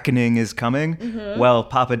the reckoning is coming. Mm-hmm. Well,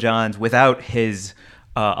 Papa John's, without his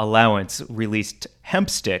allowance, released hemp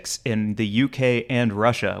sticks in the UK and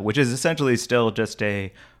Russia, which is essentially still just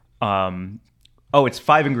a... it's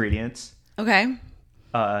 5 ingredients. Okay. In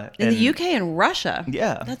the UK and Russia.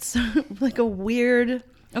 Yeah. That's like a weird...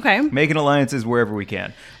 Okay. Making alliances wherever we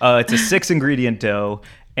can. It's a 6-ingredient dough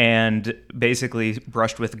and basically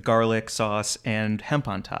brushed with garlic sauce and hemp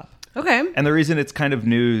on top. Okay. And the reason it's kind of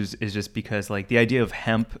news is just because like the idea of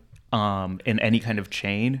hemp in any kind of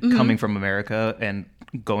chain coming from America and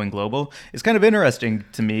going global is kind of interesting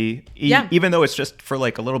to me. Yeah. Even though it's just for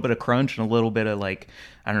like a little bit of crunch and a little bit of like,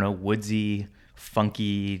 I don't know, woodsy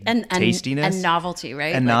funky and tastiness and novelty,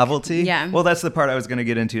 right? and Like, novelty. Yeah. Well, that's the part I was going to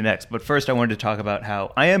get into next. But first, I wanted to talk about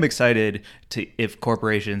how I am excited to if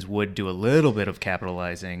corporations would do a little bit of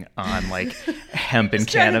capitalizing on like hemp and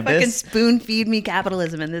Trying to fucking cannabis. spoon feed me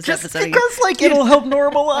capitalism in this Just episode. because like it'll help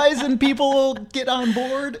normalize and people will get on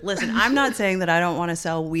board. Listen, I'm not saying that I don't want to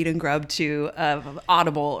sell weed and grub to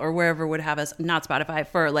Audible or wherever would have us, not Spotify,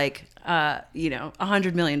 for like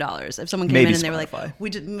 $100 million. If someone came Maybe in and they were Spotify. like, "We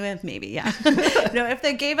just maybe, yeah." If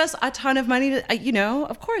they gave us a ton of money to,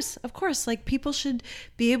 of course, like people should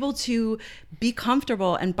be able to be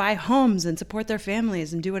comfortable and buy homes and support their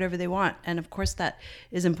families and do whatever they want. And of course, that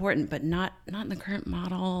is important, but not in the current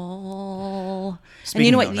model. And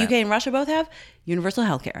you know what Speaking the of UK that. and Russia both have? Universal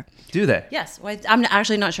healthcare. Do they? Yes. Well, I'm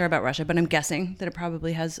actually not sure about Russia, but I'm guessing that it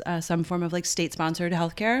probably has some form of like state-sponsored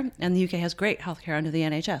healthcare, and the UK has great healthcare under the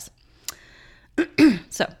NHS.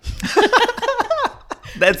 So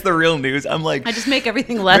That's the real news. I'm like, I just make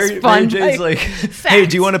everything less Mary fun. Jane's by like, hey, facts.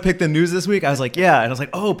 do you want to pick the news this week? I was like, yeah. And I was like,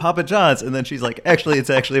 oh, Papa John's. And then she's like, actually, it's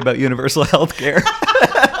actually about universal health care.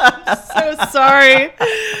 So sorry.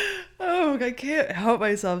 Oh, I can't help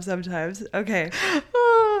myself sometimes. Okay.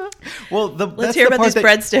 Well, Let's hear about these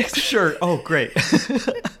breadsticks. Sure. Oh, great.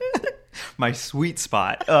 My sweet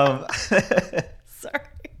spot. Sorry.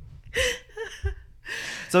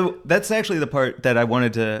 So that's actually the part that I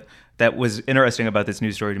wanted to, that was interesting about this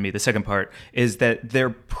news story to me. The second part is that their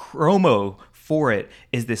promo for it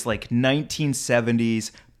is this like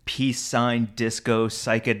 1970s peace sign disco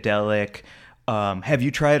psychedelic. Have you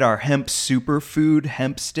tried our hemp superfood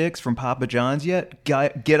hemp sticks from Papa John's yet?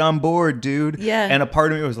 Get on board, dude. Yeah. And a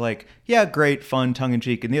part of me was like, yeah, great, fun, tongue in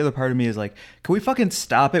cheek. And the other part of me is like, can we fucking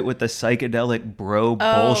stop it with the psychedelic bro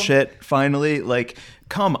bullshit finally? Like,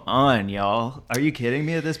 come on, y'all. Are you kidding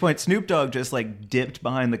me at this point? Snoop Dogg just like dipped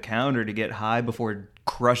behind the counter to get high before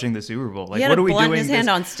crushing the Super Bowl. Like, He had what a are we blunt doing? in his hand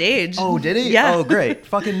on stage. Oh, did he? Yeah. Oh, great.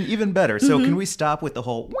 Fucking even better. So can we stop with the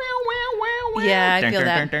whole wow, wow, wow, wow? Yeah, I Dun, feel dun,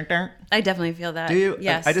 that. dun, dun, dun. I definitely feel that. Do you?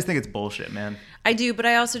 Yes. I just think it's bullshit, man. I do, but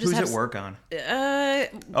I also just Who's have it work on?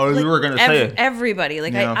 Oh, you were gonna say it. Everybody.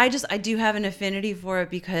 Like Yeah. I do have an affinity for it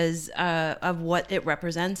because of what it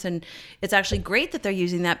represents, and it's actually great that they're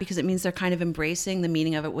using that because it means they're kind of embracing the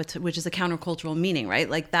meaning of it, which is a countercultural meaning, right?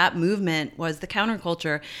 Like that movement was the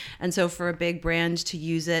counterculture, and so for a big brand to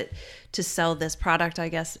use it to sell this product, I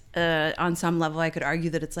guess on some level, I could argue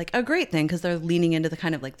that it's like a great thing because they're leaning into the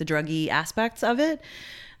kind of like the druggy aspects of it.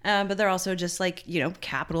 But they're also just like,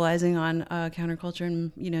 capitalizing on counterculture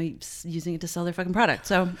and, using it to sell their fucking product.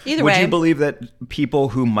 So either way. Would you believe that people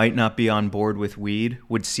who might not be on board with weed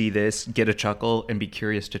would see this, get a chuckle, and be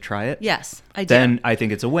curious to try it? Yes, I do. Then I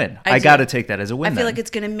think it's a win. I I do. got to take that as a win. I feel like it's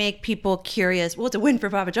going to make people curious. Well, it's a win for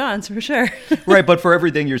Papa John's for sure. right, but for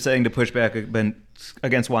everything you're saying to push back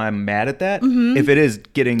against why I'm mad at that, if it is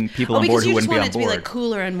getting people on board because who you just wouldn't be want on it to be board. like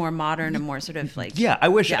cooler and more modern and more sort of like. Yeah, I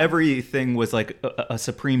wish Yeah. everything was like a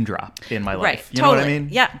supreme drop in my life. Right. You totally. know what I mean?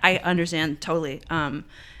 Yeah, I understand totally.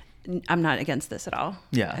 I'm not against this at all.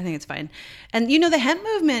 Yeah. I think it's fine. And the hemp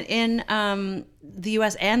movement in the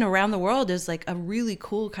US and around the world is like a really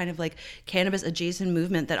cool kind of like cannabis adjacent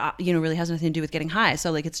movement that really has nothing to do with getting high.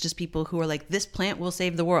 So like it's just people who are like, this plant will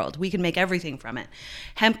save the world. We can make everything from it.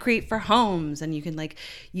 Hempcrete for homes, and you can like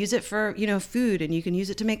use it for food, and you can use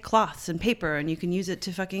it to make cloths and paper, and you can use it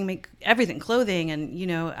to fucking make everything, clothing,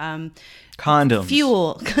 and Condoms.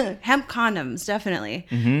 fuel. Hemp condoms, definitely.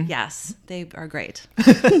 Mm-hmm. Yes, they are great.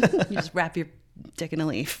 You just wrap your dick in a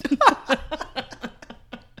leaf.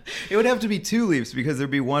 It would have to be 2 leaves because there'd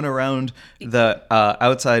be one around the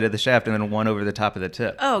outside of the shaft and then one over the top of the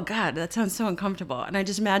tip. Oh God, that sounds so uncomfortable. And I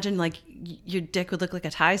just imagine like your dick would look like a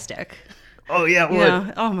tie stick. Oh yeah, it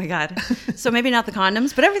would. Oh my God. So maybe not the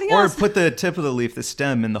condoms, but everything Or else. put the tip of the leaf, the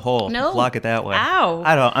stem, in the hole. No. Block it that way. Ow.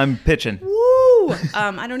 I don't. I'm pitching. Woo!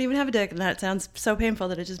 I don't even have a dick, and that sounds so painful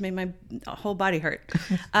that it just made my whole body hurt.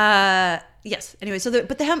 Yes. Anyway,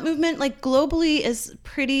 but the hemp movement, like globally, is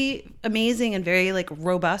pretty amazing and very like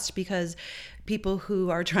robust because people who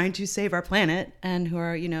are trying to save our planet and who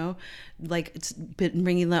are, like it's been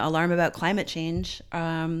ringing the alarm about climate change.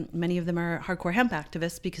 Many of them are hardcore hemp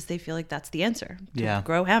activists because they feel like that's the answer. To Yeah.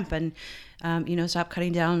 grow hemp and, stop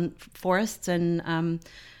cutting down forests and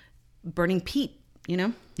burning peat.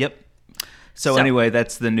 Yep. So anyway,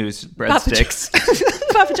 that's the news. Breadsticks.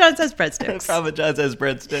 Papa John says breadsticks. Papa John says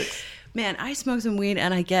breadsticks. Man, I smoke some weed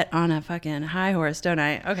and I get on a fucking high horse, don't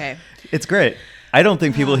I? Okay. It's great. I don't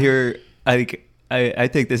think people hear. I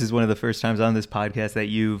think this is one of the first times on this podcast that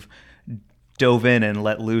you've dove in and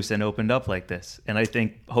let loose and opened up like this. And I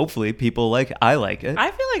think hopefully people I like it.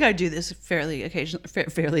 I feel like I do this fairly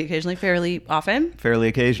often. Fairly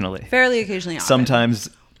occasionally. Often. Sometimes,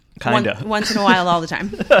 kind of. Once in a while, all the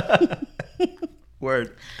time.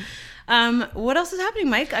 Word. What else is happening,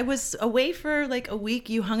 Mike? I was away for like a week.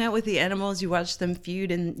 You hung out with the animals. You watched them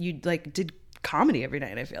feud, and you like did comedy every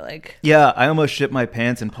night. I feel like. Yeah, I almost shit my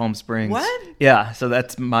pants in Palm Springs. What? Yeah, so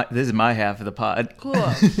this is my half of the pod. Cool.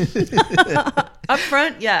 Up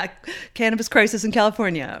front, yeah, cannabis crisis in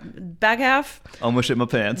California. Back half, Almost shit my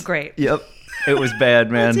pants. Great. Yep. It was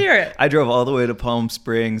bad, man. Let's hear it. I drove all the way to Palm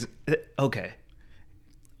Springs. Okay.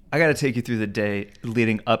 I got to take you through the day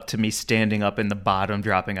leading up to me standing up and the bottom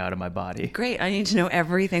dropping out of my body. Great. I need to know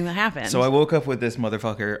everything that happened. So I woke up with this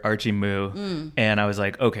motherfucker, Archie Moo, and I was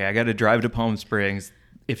like, okay, I got to drive to Palm Springs.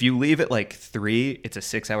 If you leave at like 3, it's a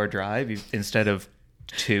 6-hour drive instead of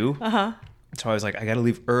 2. Uh-huh. So I was like, I got to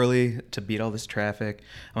leave early to beat all this traffic.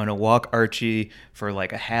 I'm going to walk Archie for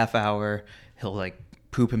like a half hour. He'll like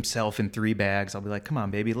poop himself in 3 bags. I'll be like, come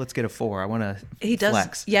on, baby, let's get a 4. I want to He does.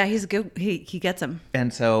 flex. Yeah, he's good. He gets them.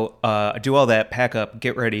 And so I do all that, pack up,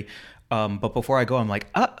 get ready. But before I go, I'm like,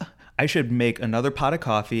 I should make another pot of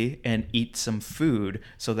coffee and eat some food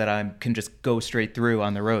so that I can just go straight through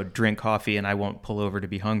on the road, drink coffee, and I won't pull over to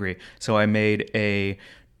be hungry. So I made a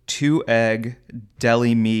 2-egg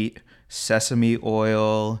deli meat, sesame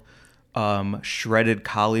oil, shredded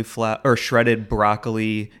cauliflower or shredded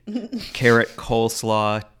broccoli, carrot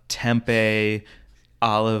coleslaw, tempeh,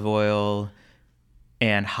 olive oil,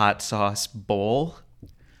 and hot sauce bowl.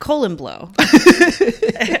 Colon blow.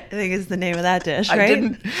 I think is the name of that dish,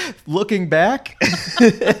 right? Looking back,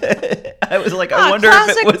 I was like, I wonder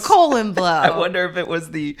if it was colon blow. I wonder if it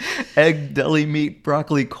was the egg deli meat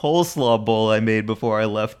broccoli coleslaw bowl I made before I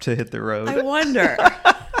left to hit the road. I wonder.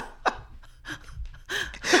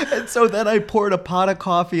 And so then I poured a pot of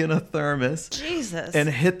coffee in a thermos. Jesus. And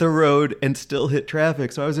hit the road and still hit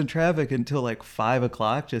traffic. So I was in traffic until like 5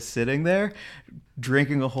 o'clock, just sitting there,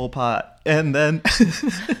 drinking a whole pot. And then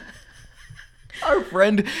our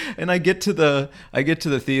friend and I get to the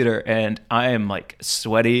theater and I am like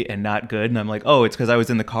sweaty and not good. And I'm like, oh, it's because I was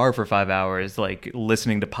in the car for 5 hours, like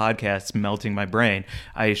listening to podcasts, melting my brain.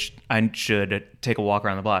 I should take a walk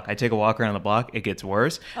around the block. I take a walk around the block. It gets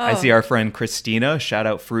worse. Oh. I see our friend Christina, shout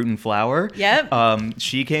out Fruit and Flower. Yep.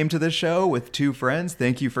 She came to the show with 2 friends.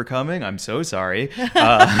 Thank you for coming. I'm so sorry.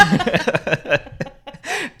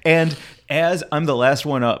 And as I'm the last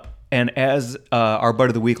one up, and as our butt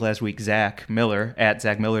of the week last week, Zach Miller, at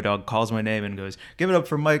Zach Miller Dog, calls my name and goes, give it up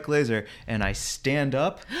for Mike Glazer. And I stand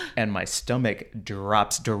up and my stomach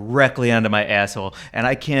drops directly onto my asshole. And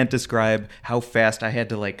I can't describe how fast I had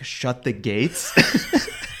to like shut the gates.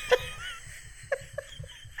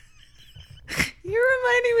 You're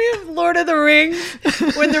reminding me of Lord of the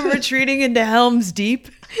Rings when they're retreating into Helm's Deep.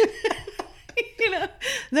 You know,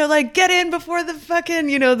 they're like, get in before the fucking,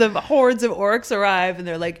 the hordes of orcs arrive. And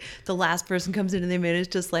they're like, the last person comes in and they manage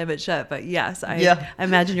to slam it shut. But yes, I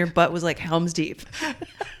imagine your butt was like Helm's Deep.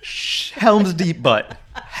 Helm's Deep butt.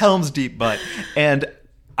 Helm's Deep butt. And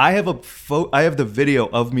I have the video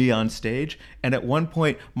of me on stage. And at one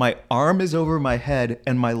point, my arm is over my head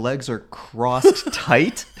and my legs are crossed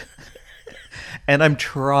tight. And I'm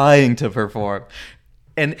trying to perform.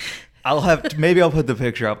 And maybe I'll put the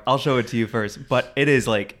picture up. I'll show it to you first, but it is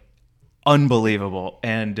like unbelievable.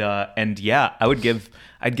 And yeah, I'd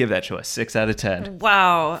give that show a 6 out of 10.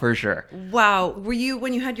 Wow. For sure. Wow. Were you,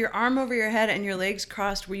 when you had your arm over your head and your legs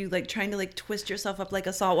crossed, were you like trying to like twist yourself up like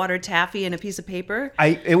a saltwater taffy in a piece of paper?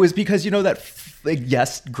 It was because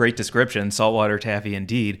yes, great description, saltwater taffy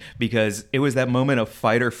indeed, because it was that moment of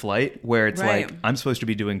fight or flight where it's Right. like, I'm supposed to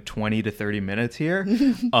be doing 20 to 30 minutes here.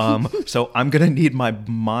 So I'm going to need my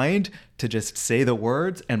mind to just say the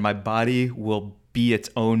words and my body will be its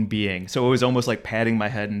own being. So it was almost like patting my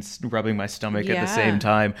head and rubbing my stomach at the same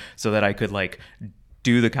time so that I could like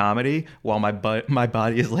do the comedy while my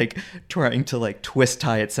body is like trying to like twist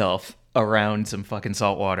tie itself around some fucking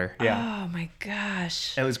salt water. Yeah. Oh my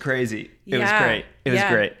gosh. It was crazy. It was Yeah. great. It was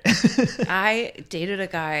Yeah. great. I dated a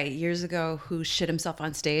guy years ago who shit himself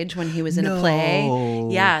on stage when he was in a No. play.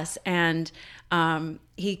 Yes. And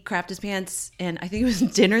he crapped his pants in, I think it was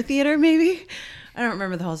dinner theater, maybe. I don't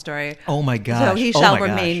remember the whole story. Oh my gosh. So he Oh shall my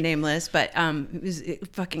remain gosh. nameless, but he was a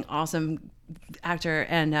fucking awesome actor,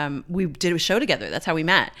 and we did a show together. That's how we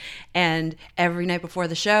met. And every night before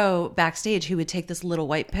the show, backstage, he would take this little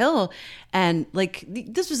white pill, and like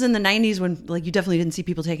this was in the 90s when like you definitely didn't see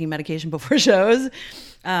people taking medication before shows.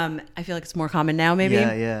 I feel like it's more common now, maybe.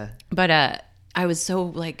 Yeah, yeah. But I was so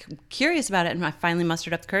like curious about it, and I finally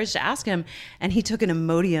mustered up the courage to ask him, and he took an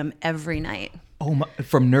Imodium every night. Oh, my,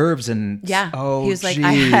 from nerves and Yeah. Oh, he was like, geez.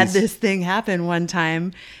 I had this thing happen one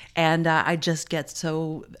time, and I just get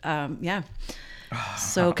so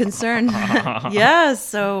so concerned. Yeah.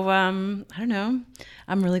 So I don't know.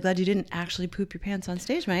 I'm really glad you didn't actually poop your pants on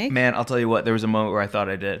stage, Mike. Man, I'll tell you what. There was a moment where I thought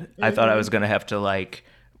I did. I thought I was gonna have to like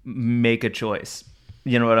make a choice.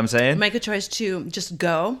 You know what I'm saying? Make a choice to just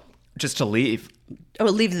go Just to leave. or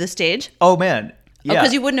leave the stage. Oh man. Yeah.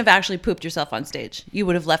 Because you wouldn't have actually pooped yourself on stage. You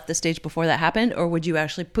would have left the stage before that happened, or would you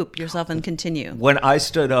actually poop yourself and continue? When I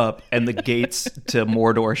stood up and the gates to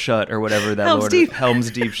Mordor shut or whatever that Helm's Deep.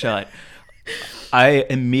 Helm's Deep shut, I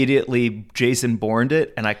immediately Jason Bourned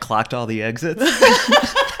it and I clocked all the exits.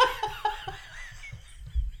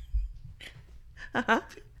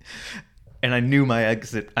 And I knew my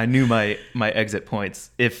exit. I knew my exit points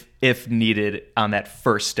if needed on that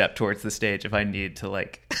first step towards the stage. If I needed to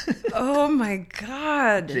like Oh my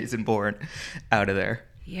God. Jason Bourne out of there.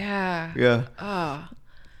 Yeah. Yeah. Oh,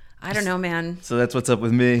 I don't know, man. So that's what's up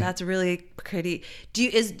with me. That's really pretty.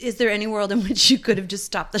 Is there any world in which you could have just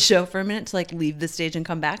stopped the show for a minute to like leave the stage and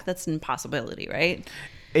come back? That's an impossibility, right?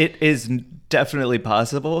 It is definitely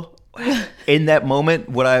possible. In that moment,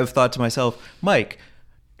 would I have thought to myself, Mike,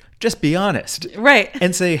 just be honest. Right.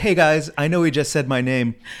 And say, hey guys, I know he just said my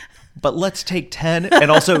name, but let's take 10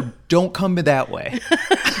 and also don't come that way.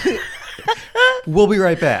 We'll be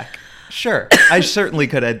right back. Sure. I certainly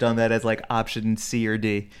could have done that as like option C or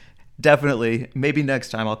D. Definitely. Maybe next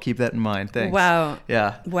time I'll keep that in mind. Thanks. Wow.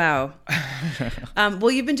 Yeah. Wow. Well,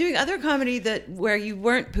 you've been doing other comedy where you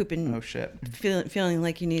weren't pooping. Oh shit. Feeling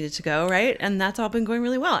like you needed to go, right? And that's all been going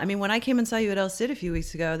really well. I mean, when I came and saw you at El Cid a few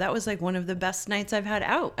weeks ago, that was like one of the best nights I've had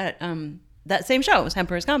out at that same show. It was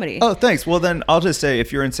Emperor's Comedy. Oh, thanks. Well, then I'll just say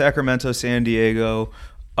if you're in Sacramento, San Diego,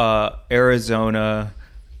 Arizona,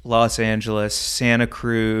 Los Angeles, Santa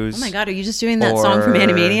Cruz. Oh my God, are you just doing that song from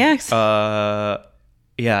Animaniacs?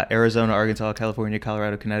 Yeah, Arizona, Arkansas, California,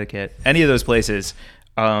 Colorado, Connecticut. Any of those places.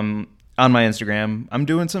 On my Instagram, I'm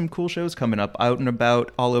doing some cool shows coming up out and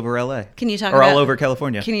about all over LA. Can you talk or about all over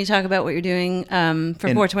California? Can you talk about what you're doing for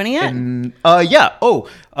 420 yet? Yeah. Oh,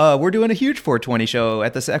 we're doing a huge 420 show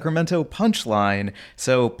at the Sacramento Punchline.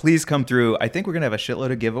 So please come through. I think we're gonna have a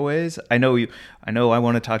shitload of giveaways. I know I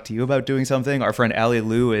want to talk to you about doing something. Our friend Allie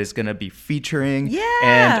Lou is gonna be featuring. Yeah.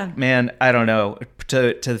 And man, I don't know,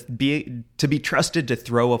 to be trusted to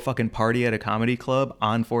throw a fucking party at a comedy club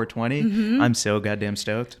on 420. Mm-hmm. I'm so goddamn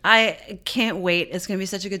stoked. I can't wait. It's going to be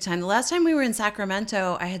such a good time. The last time we were in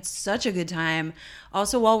Sacramento, I had such a good time.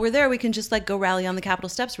 Also, while we're there, we can just like go rally on the Capitol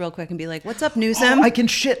steps real quick and be like, "What's up, Newsom?" Oh, I can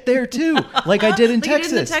shit there too, like I did in like you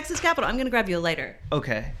Texas. did in the Texas Capitol. I'm going to grab you a lighter.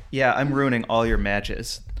 Okay. Yeah, I'm ruining all your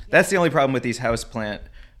matches. That's the only problem with these houseplant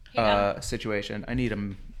situation. I need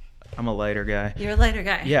them. I'm a lighter guy. You're a lighter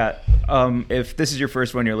guy. Yeah. If this is your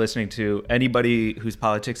first one you're listening to, anybody whose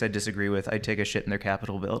politics I disagree with, I take a shit in their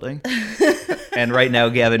Capitol building. And right now,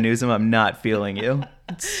 Gavin Newsom, I'm not feeling you.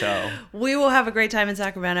 So we will have a great time in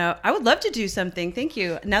Sacramento. I would love to do something. Thank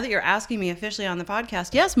you. Now that you're asking me officially on the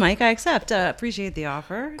podcast, yes, Mike, I accept. Appreciate the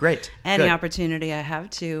offer. Great. Any Good. opportunity I have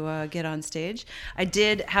to get on stage. I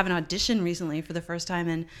did have an audition recently for the first time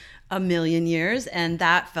in a million years, and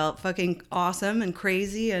that felt fucking awesome and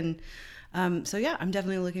crazy. And so yeah, I'm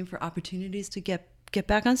definitely looking for opportunities to get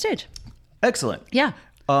back on stage. Excellent. Yeah.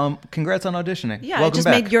 Congrats on auditioning. Yeah, Welcome I just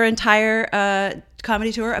back. made your entire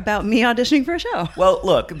comedy tour about me auditioning for a show. Well,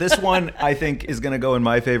 look, this one I think is going to go in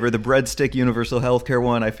my favor. The breadstick universal healthcare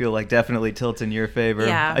one, I feel like definitely tilts in your favor.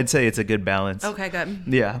 Yeah. I'd say it's a good balance. Okay, good.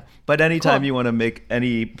 Yeah. But anytime Cool. you want to make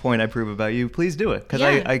any point I prove about you, please do it. Because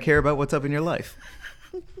Yeah. I care about what's up in your life.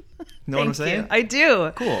 Know what I'm Thank saying? you. I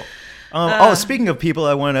do. Cool. Speaking of people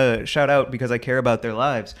I want to shout out because I care about their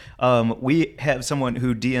lives, we have someone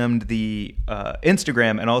who DM'd the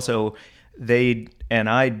Instagram, and also they and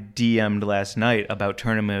I DM'd last night about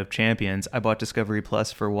Tournament of Champions. I bought Discovery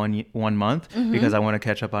Plus for one month because I want to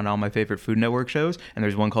catch up on all my favorite Food Network shows, and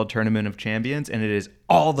there's one called Tournament of Champions, and it is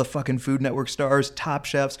all the fucking Food Network stars, Top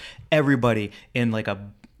Chefs, everybody in like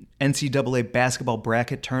a NCAA basketball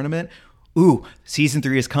bracket tournament. Ooh, season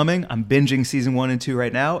 3 is coming. I'm binging season 1 and 2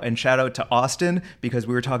 right now. And shout out to Austin because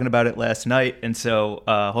we were talking about it last night. And so,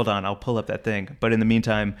 hold on, I'll pull up that thing. But in the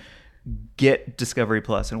meantime, get Discovery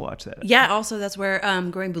Plus and watch that. Yeah, also that's where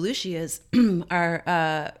Goran Belushi is.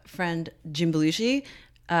 Our friend Jim Belushi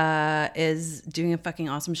is doing a fucking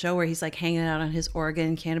awesome show where he's like hanging out on his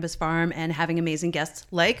Oregon cannabis farm and having amazing guests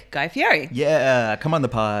like Guy Fieri. Yeah, come on the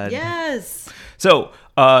pod. Yes. So,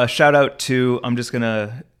 shout out to, I'm just going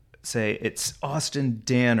to say it's Austin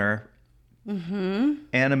Danner,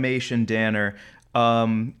 Animation Danner.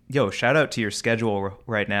 Shout out to your schedule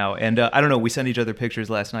right now. And I don't know, we sent each other pictures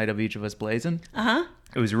last night of each of us blazing.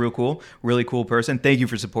 It was real cool. Really cool person. Thank you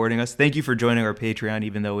for supporting us. Thank you for joining our Patreon,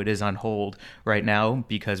 even though it is on hold right now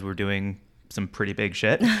because we're doing some pretty big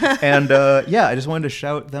shit. And I just wanted to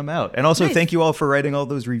shout them out. And also thank you all for writing all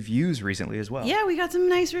those reviews recently as well. Yeah, we got some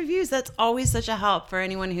nice reviews. That's always such a help for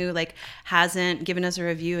anyone who hasn't given us a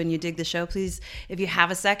review and you dig the show. Please, if you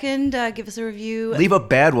have a second, give us a review. Leave a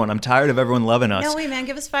bad one. I'm tired of everyone loving us. No way, man.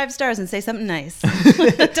 Give us 5 stars and say something nice.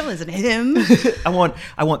 Don't listen to him. I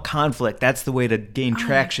want conflict. That's the way to gain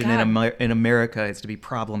traction in America, is to be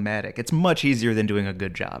problematic. It's much easier than doing a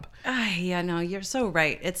good job. Yeah, no, you're so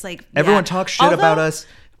right. It's like everyone talks shit about us,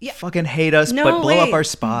 fucking hate us, but blow up our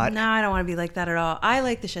spot. No, I don't want to be like that at all. I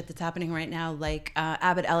like the shit that's happening right now, like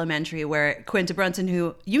Abbott Elementary, where Quinta Brunson,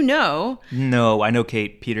 who No, I know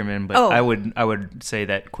Kate Peterman, but I would say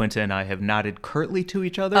that Quinta and I have nodded curtly to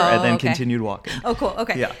each other and then continued walking. Oh, cool.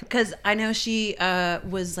 Okay. Yeah. Because I know she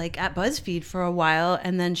was at BuzzFeed for a while,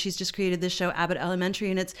 and then she's just created this show, Abbott Elementary,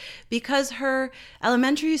 and it's because her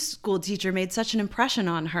elementary school teacher made such an impression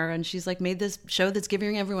on her, and she's made this show that's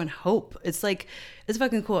giving everyone hope. It's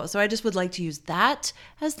fucking cool. So I just would like to use that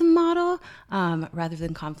as the model rather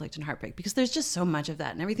than conflict and heartbreak, because there's just so much of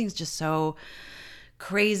that and everything's just so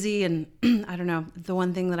crazy. And I don't know. The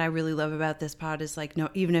one thing that I really love about this pod is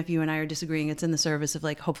even if you and I are disagreeing, it's in the service of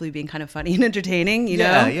hopefully being kind of funny and entertaining, you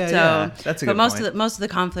know? Yeah. That's a good point. But most of the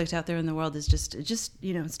conflict out there in the world is just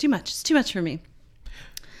it's too much. It's too much for me.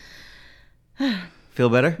 Feel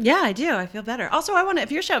better? Yeah, I do. I feel better. Also,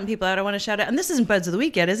 if you're shouting people out, I want to shout out. And this isn't Buds of the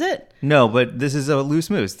Week yet, is it? No, but this is a loose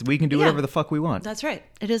moose. We can do whatever the fuck we want. That's right.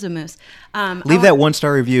 It is a moose. Leave that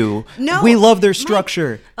 1-star review. No. We love their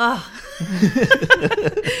structure.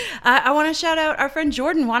 I want to shout out our friend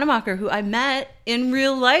Jordan Wanamaker, who I met in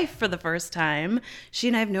real life for the first time. She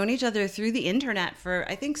and I have known each other through the internet for,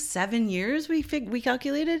 I think, 7 years. We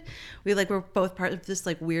calculated. We were both part of this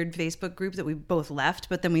weird Facebook group that we both left,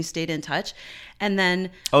 but then we stayed in touch. And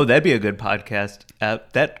then that'd be a good podcast.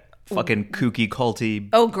 That fucking kooky, culty,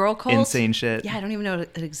 girl cult, insane shit. Yeah, I don't even know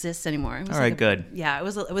it exists anymore. It was all right, good. Yeah, it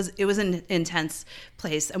was an intense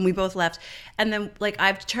place, and we both left. And then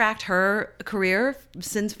I've tracked her career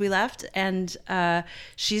since we left, and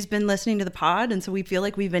she's been listening to the pod, and so we feel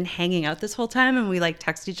like we've been hanging out this whole time, and we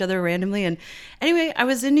text each other randomly. And anyway, I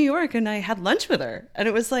was in New York, and I had lunch with her, and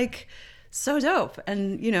it was so dope.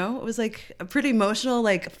 And it was a pretty emotional,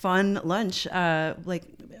 fun lunch.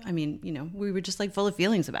 We were just full of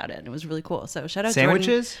feelings about it, and it was really cool. So shout out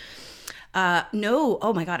sandwiches. No,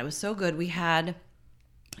 oh my god, it was so good. We had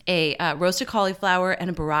a roasted cauliflower and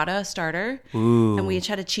a burrata starter. Ooh. And we each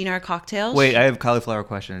had a chinar cocktail. Wait, I have cauliflower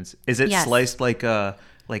questions. Is it Yes. sliced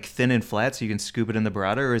like thin and flat so you can scoop it in the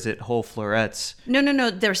burrata, or is it whole florets? No.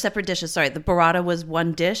 They were separate dishes. Sorry. The burrata was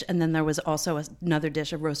one dish, and then there was also another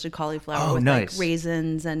dish of roasted cauliflower with nice.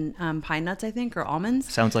 raisins and pine nuts, I think, or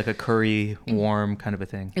almonds. Sounds like a curry warm kind of a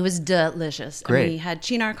thing. It was delicious. Great. And we had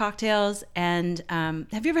chinar cocktails, and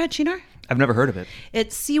have you ever had chinar? I've never heard of it.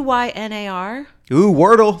 It's CYNAR. Ooh,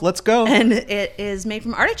 Wordle, let's go. And it is made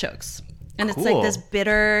from artichokes. And it's Cool. this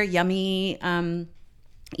bitter, yummy,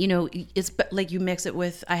 it's you mix it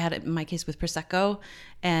with, I had it in my case with Prosecco,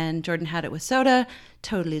 and Jordan had it with soda.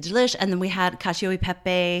 Totally delish. And then we had cacio e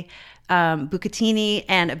pepe, bucatini,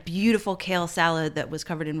 and a beautiful kale salad that was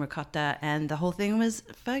covered in ricotta, and the whole thing was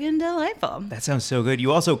fucking delightful. That sounds so good.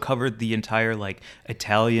 You also covered the entire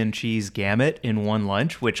Italian cheese gamut in one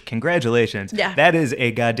lunch, which congratulations. Yeah. That is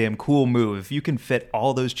a goddamn cool move. If you can fit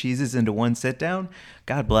all those cheeses into one sit down,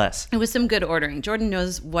 God bless. It was some good ordering. Jordan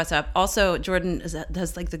knows what's up. Also, Jordan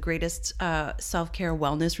does the greatest self-care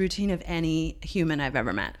wellness routine of any human I've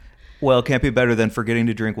ever met. Well, it can't be better than forgetting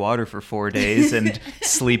to drink water for 4 days and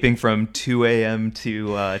sleeping from 2 a.m. to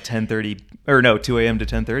 10:30, or no, 2 a.m. to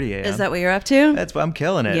 10:30 a.m. Is that what you're up to? That's why I'm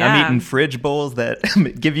killing it. Yeah. I'm eating fridge bowls that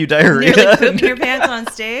give you diarrhea. Nearly pooping your pants on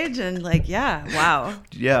stage, and wow.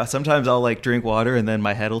 Yeah, sometimes I'll drink water and then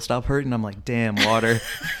my head will stop hurting. I'm like, damn, water.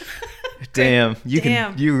 Damn,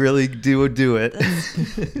 you really do it.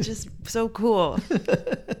 That's just so cool.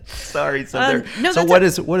 Sorry. So what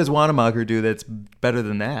does Wanamaker do that's better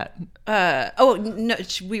than that?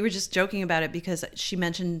 We were just joking about it because she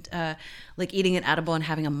mentioned eating an edible and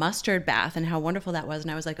having a mustard bath and how wonderful that was. And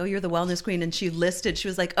I was like, oh, you're the wellness queen. And she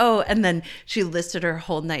was like, oh, and then she listed her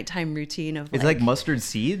whole nighttime routine of It's like mustard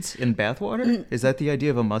seeds in bath water? Is that the idea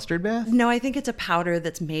of a mustard bath? No, I think it's a powder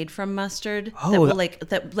that's made from mustard. Oh,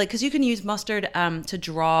 because you can use mustard to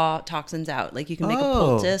draw toxins out. You can make a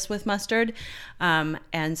poultice with mustard.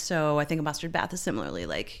 And so I think a mustard bath is similarly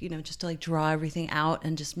just to draw everything out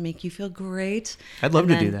and just make you feel great. I'd love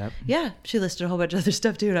And to do then- that. Yeah, she listed a whole bunch of other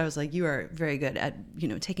stuff too, and I was like, you are very good at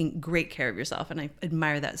taking great care of yourself, and I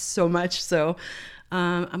admire that so much. So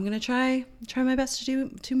I'm gonna try my best to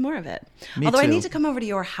do more of it. Me Although I too. need to come over to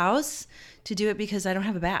your house to do it because I don't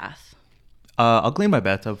have a bath. I'll clean my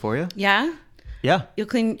bathtub for you. Yeah, Yeah, you'll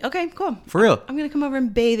clean. Okay, cool. for real. I'm gonna come over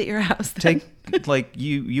and bathe at your house. Then. Take like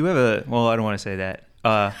you have a. Well, I don't want to say that.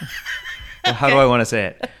 How do I want to say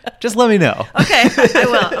it? Just let me know. Okay, I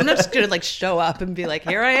will. I'm not just gonna like show up and be like,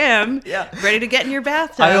 "Here I am, ready to get in your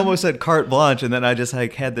bathtub." I almost said carte blanche, and then I just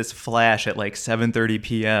like had this flash at like 7:30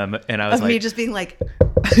 p.m. and I was of like, me just being like,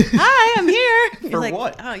 "Hi, I'm here." For like,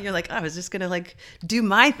 what? Oh, you're like, I was just gonna like do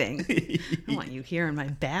my thing. I want you here in my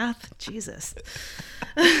bath, Jesus.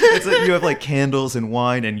 it's like you have like candles and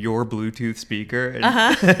wine and your Bluetooth speaker and,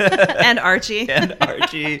 And Archie, and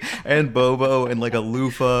Archie and Bobo and like a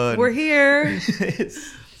loofah. And we're here.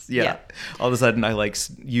 yeah. Yeah. All of a sudden,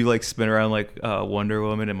 you spin around like Wonder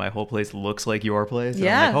Woman, and my whole place looks like your place. And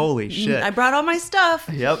I'm like, holy shit! I brought all my stuff.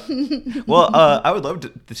 Yep. Well, I would love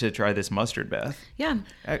to try this mustard bath. Yeah.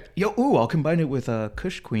 I'll combine it with a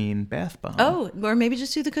Kush Queen bath bomb. Oh, or maybe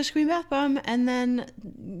just do the Kush Queen bath bomb, and then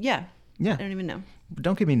Yeah. I don't even know.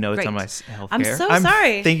 Don't give me notes Great. on my health I'm care. so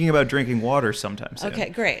sorry. Thinking about drinking water sometime soon. Okay,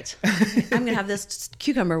 great. I'm gonna have this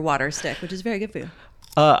cucumber water stick, which is very good for you.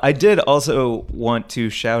 I did also want to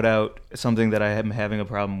shout out something that I am having a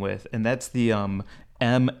problem with, and that's the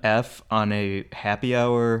MF on a happy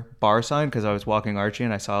hour bar sign, because I was walking Archie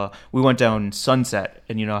and we went down Sunset,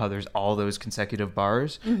 and you know how there's all those consecutive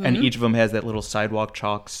bars, and each of them has that little sidewalk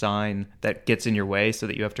chalk sign that gets in your way so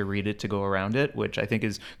that you have to read it to go around it, which I think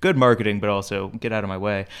is good marketing, but also get out of my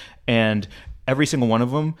way. And every single one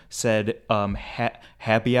of them said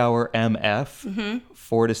happy hour MF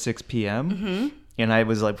 4 to 6 p.m. And I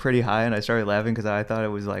was like pretty high, and I started laughing because I thought it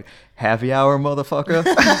was like happy hour, motherfucker,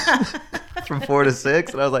 from 4 to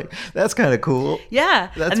 6. And I was like, that's kind of cool.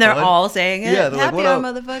 Yeah, That's and they're fun. all saying it. Yeah, they're Happy like, what hour,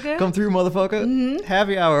 up? motherfucker. Come through, motherfucker.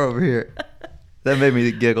 Happy hour over here. That made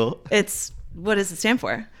me giggle. What does it stand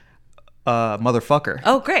for? Motherfucker.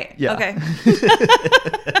 Oh, great. Yeah. Okay.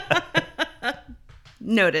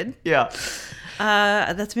 Noted. Yeah.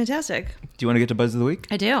 That's fantastic. Do you want to get to Buzz of the Week?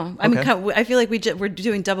 I do. I mean, I feel like we're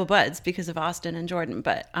doing double buds because of Austin and Jordan,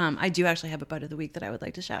 but I do actually have a bud of the week that I would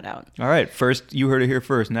like to shout out. All right. First, you heard it here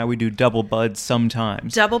first. Now we do double buds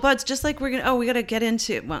sometimes. Double buds, just like we got to get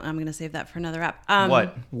into. Well, I'm gonna save that for another app.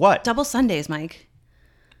 What? Double Sundays, Mike.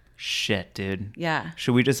 Shit, dude. Yeah.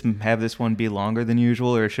 Should we just have this one be longer than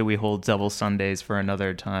usual, or should we hold double Sundays for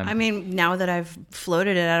another time? I mean, now that I've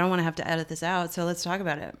floated it, I don't want to have to edit this out. So let's talk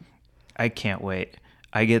about it. I can't wait.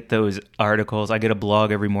 I get those articles. I get a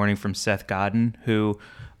blog every morning from Seth Godin, who,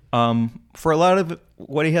 for a lot of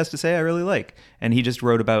what he has to say, I really like. And he just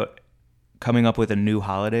wrote about coming up with a new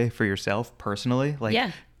holiday for yourself personally.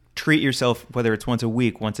 Like, treat yourself, whether it's once a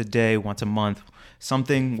week, once a day, once a month,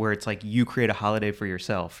 something where it's like you create a holiday for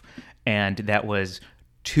yourself. And that was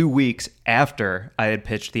 2 weeks after I had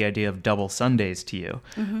pitched the idea of double Sundays to you,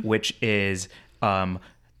 which is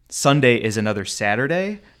Sunday is another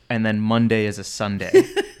Saturday, and then Monday is a Sunday.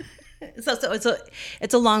 So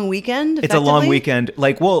it's a long weekend. It's a long weekend.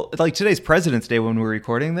 Like today's President's Day when we're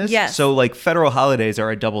recording this. Yes. So like federal holidays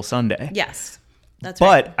are a double Sunday. Yes. That's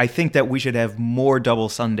right. But I think that we should have more double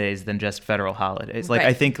Sundays than just federal holidays. Like, Right.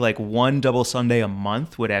 I think like one double Sunday a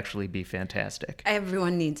month would actually be fantastic.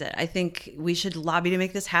 Everyone needs it. I think we should lobby to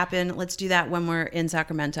make this happen. Let's do that when we're in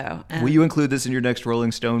Sacramento. Will you include this in your next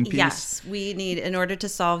Rolling Stone piece? Yes, we need, in order to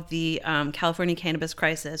solve the California cannabis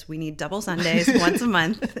crisis, we need double Sundays once a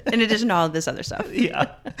month, in addition to all of this other stuff. Yeah.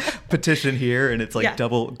 Petition here, and it's like Yeah.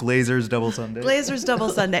 Glazers double Sunday. Blazers double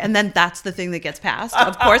Sunday, and then that's the thing that gets passed,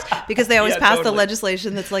 of course, because they always Yeah, pass the totally. legislation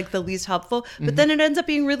that's like the least helpful, but then it ends up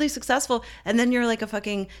being really successful, and then you're like a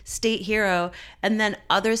fucking state hero, and then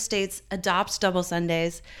other states adopt double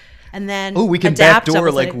Sundays, and then Oh, we can adapt backdoor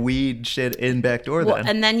double like Sunday. weed shit in backdoor Well, then.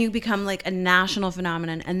 and then you become like a national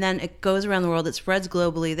phenomenon, and then it goes around the world, it spreads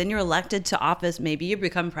globally, then you're elected to office, maybe you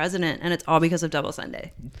become president, and it's all because of double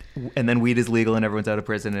Sunday. And then weed is legal and everyone's out of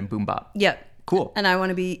prison and boom bop. Yep. Cool. And I want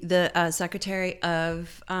to be the secretary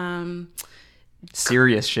of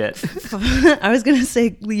Serious shit. I was gonna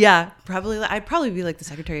say, yeah, probably. I'd probably be like the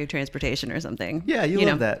Secretary of Transportation or something. Yeah, you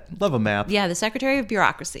love that. Love a map. Yeah, the Secretary of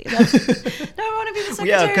Bureaucracy. No, I want to be the Secretary.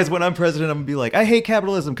 Yeah, because when I'm president, I'm gonna be like, I hate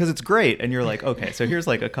capitalism because it's great, and you're like, okay, so here's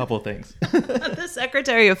like a couple things. The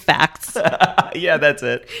Secretary of Facts. Yeah, that's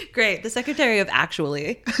it. Great. The Secretary of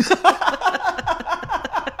Actually.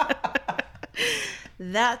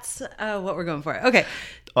 That's what we're going for. Okay.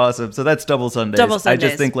 Awesome. So that's double Sundays. Double I Sundays.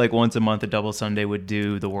 just think like once a month, a double Sunday would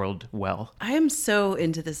do the world well. I am so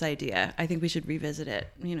into this idea. I think we should revisit it.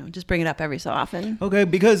 Just bring it up every so often. Okay,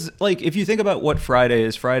 because like if you think about what Friday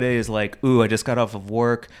is like, ooh, I just got off of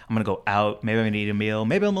work. I'm gonna go out. Maybe I'm gonna eat a meal.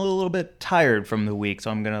 Maybe I'm a little bit tired from the week, so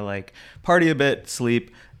I'm gonna like party a bit,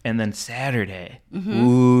 sleep, and then Saturday.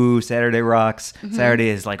 Ooh, Saturday rocks. Saturday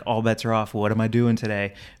is like all bets are off. What am I doing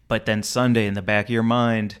today? But then Sunday in the back of your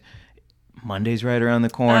mind. Monday's right around the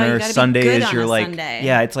corner. gotta be Sunday good is on your a like, Sunday.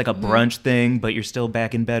 yeah, it's like a brunch thing, but you're still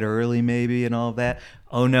back in bed early maybe and all of that.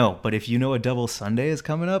 Oh no, but if you know a double Sunday is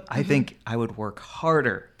coming up, I think I would work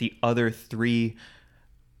harder the other 3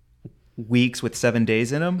 weeks with 7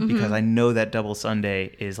 days in them because I know that double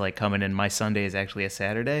Sunday is like coming in. My Sunday is actually a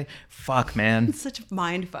Saturday. Fuck, man. It's such a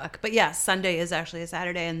mind fuck. But yes, Sunday is actually a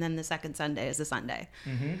Saturday, and then the second Sunday is a Sunday.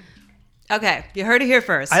 Okay, you heard it here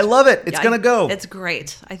first. I love it. It's gonna go. It's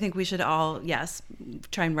great. I think we should all,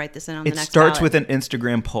 try and write this in on the It next starts ballot. with an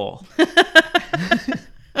Instagram poll.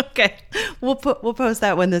 Okay, we'll post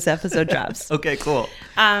that when this episode drops. Okay, cool.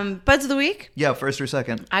 Buds of the week. Yeah, first or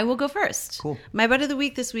second? I will go first. Cool. My bud of the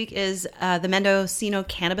week this week is the Mendocino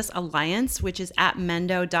Cannabis Alliance, which is at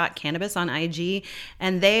mendo.cannabis on IG.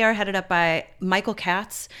 And they are headed up by Michael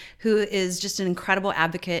Katz, who is just an incredible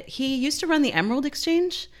advocate. He used to run the Emerald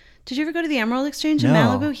Exchange. Did you ever go to the Emerald Exchange in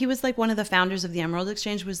No. Malibu? He was like one of the founders of the Emerald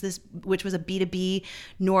Exchange, which was a B2B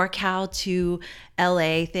NorCal to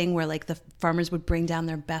LA thing where like the farmers would bring down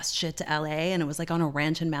their best shit to LA, and it was like on a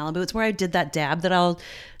ranch in Malibu. It's where I did that dab that I'll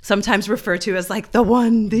sometimes refer to as like the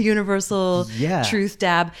universal truth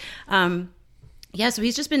dab. Yeah, so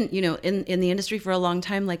he's just been, in the industry for a long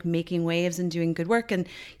time, like making waves and doing good work. And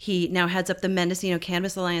he now heads up the Mendocino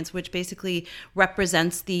Cannabis Alliance, which basically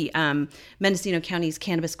represents the Mendocino County's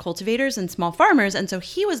cannabis cultivators and small farmers. And so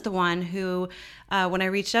he was the one who, when I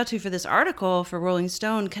reached out to for this article for Rolling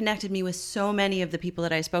Stone, connected me with so many of the people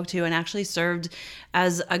that I spoke to and actually served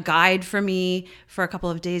as a guide for me for a couple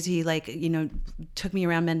of days. He took me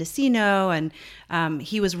around Mendocino, and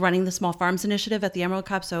he was running the Small Farms Initiative at the Emerald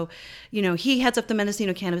Cup. So, he heads up the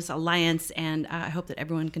Mendocino Cannabis Alliance, and I hope that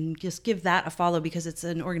everyone can just give that a follow because it's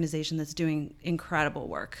an organization that's doing incredible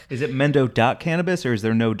work. Is it mendo.cannabis or is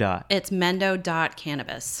there no dot? It's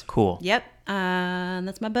mendo.cannabis. Cool. Yep.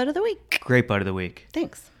 That's my bud of the week. Great bud of the week.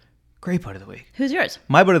 Thanks. Great bud of the week. Who's yours?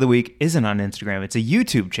 My bud of the week isn't on Instagram. It's a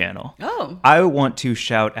YouTube channel. Oh. I want to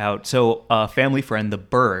shout out, so a family friend, the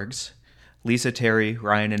Bergs, Lisa, Terry,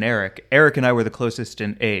 Ryan, and Eric. Eric and I were the closest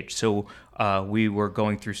in age, so we were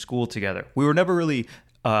going through school together. We were never really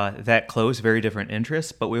that close, very different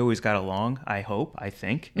interests, but we always got along, I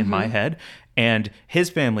think, in my head. And his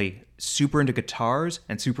family, super into guitars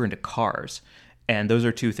and super into cars. And those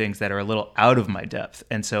are two things that are a little out of my depth.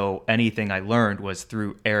 And so anything I learned was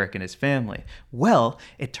through Eric and his family. Well,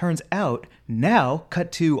 it turns out now,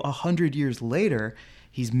 cut to 100 years later,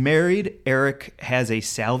 he's married. Eric has a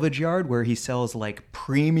salvage yard where he sells like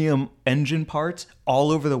premium engine parts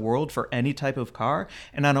all over the world for any type of car.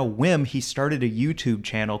 And on a whim, he started a YouTube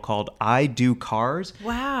channel called I Do Cars.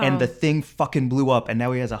 Wow. And the thing fucking blew up. And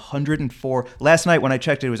now he has 104. Last night when I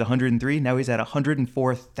checked, it was 103. Now he's at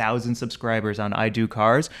 104,000 subscribers on I Do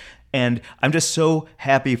Cars. And I'm just so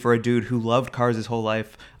happy for a dude who loved cars his whole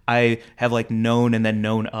life. I have like known and then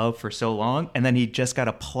known of for so long. And then he just got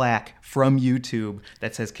a plaque from YouTube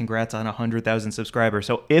that says congrats on 100,000 subscribers.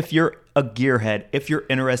 So if you're a gearhead, if you're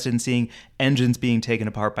interested in seeing engines being taken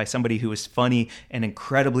apart by somebody who is funny and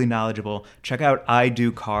incredibly knowledgeable, check out I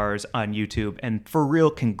Do Cars on YouTube. And for real,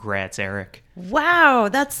 congrats, Eric. Wow,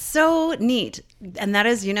 that's so neat. And that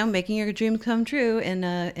is, making your dreams come true in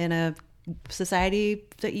a society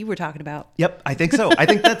that you were talking about. Yep, I think so. I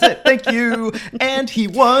think that's it. Thank you. And he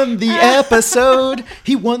won the episode.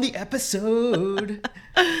 He won the episode.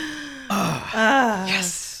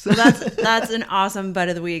 Yes. So that's an awesome bud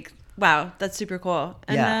of the week. Wow, that's super cool.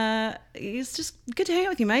 And Yeah. It's just good to hang out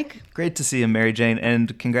with you, Mike. Great to see you, Mary Jane.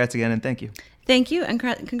 And congrats again and thank you. Thank you, and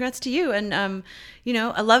congrats to you. And I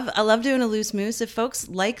love doing a loose moose. If folks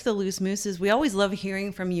like the loose mooses, we always love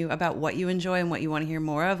hearing from you about what you enjoy and what you want to hear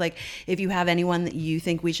more of. Like if you have anyone that you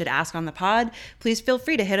think we should ask on the pod, please feel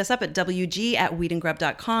free to hit us up at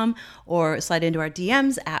wg@weedandgrub.com or slide into our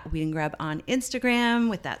DMs at weedandgrub on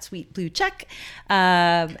Instagram with that sweet blue check.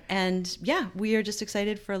 And yeah, we are just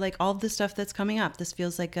excited for like all of the stuff that's coming up. This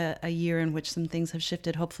feels like a year in which some things have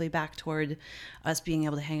shifted, hopefully back toward us being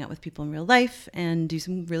able to hang out with people in real life and do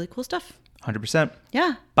some really cool stuff. 100%.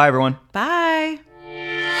 Yeah. Bye, everyone. Bye.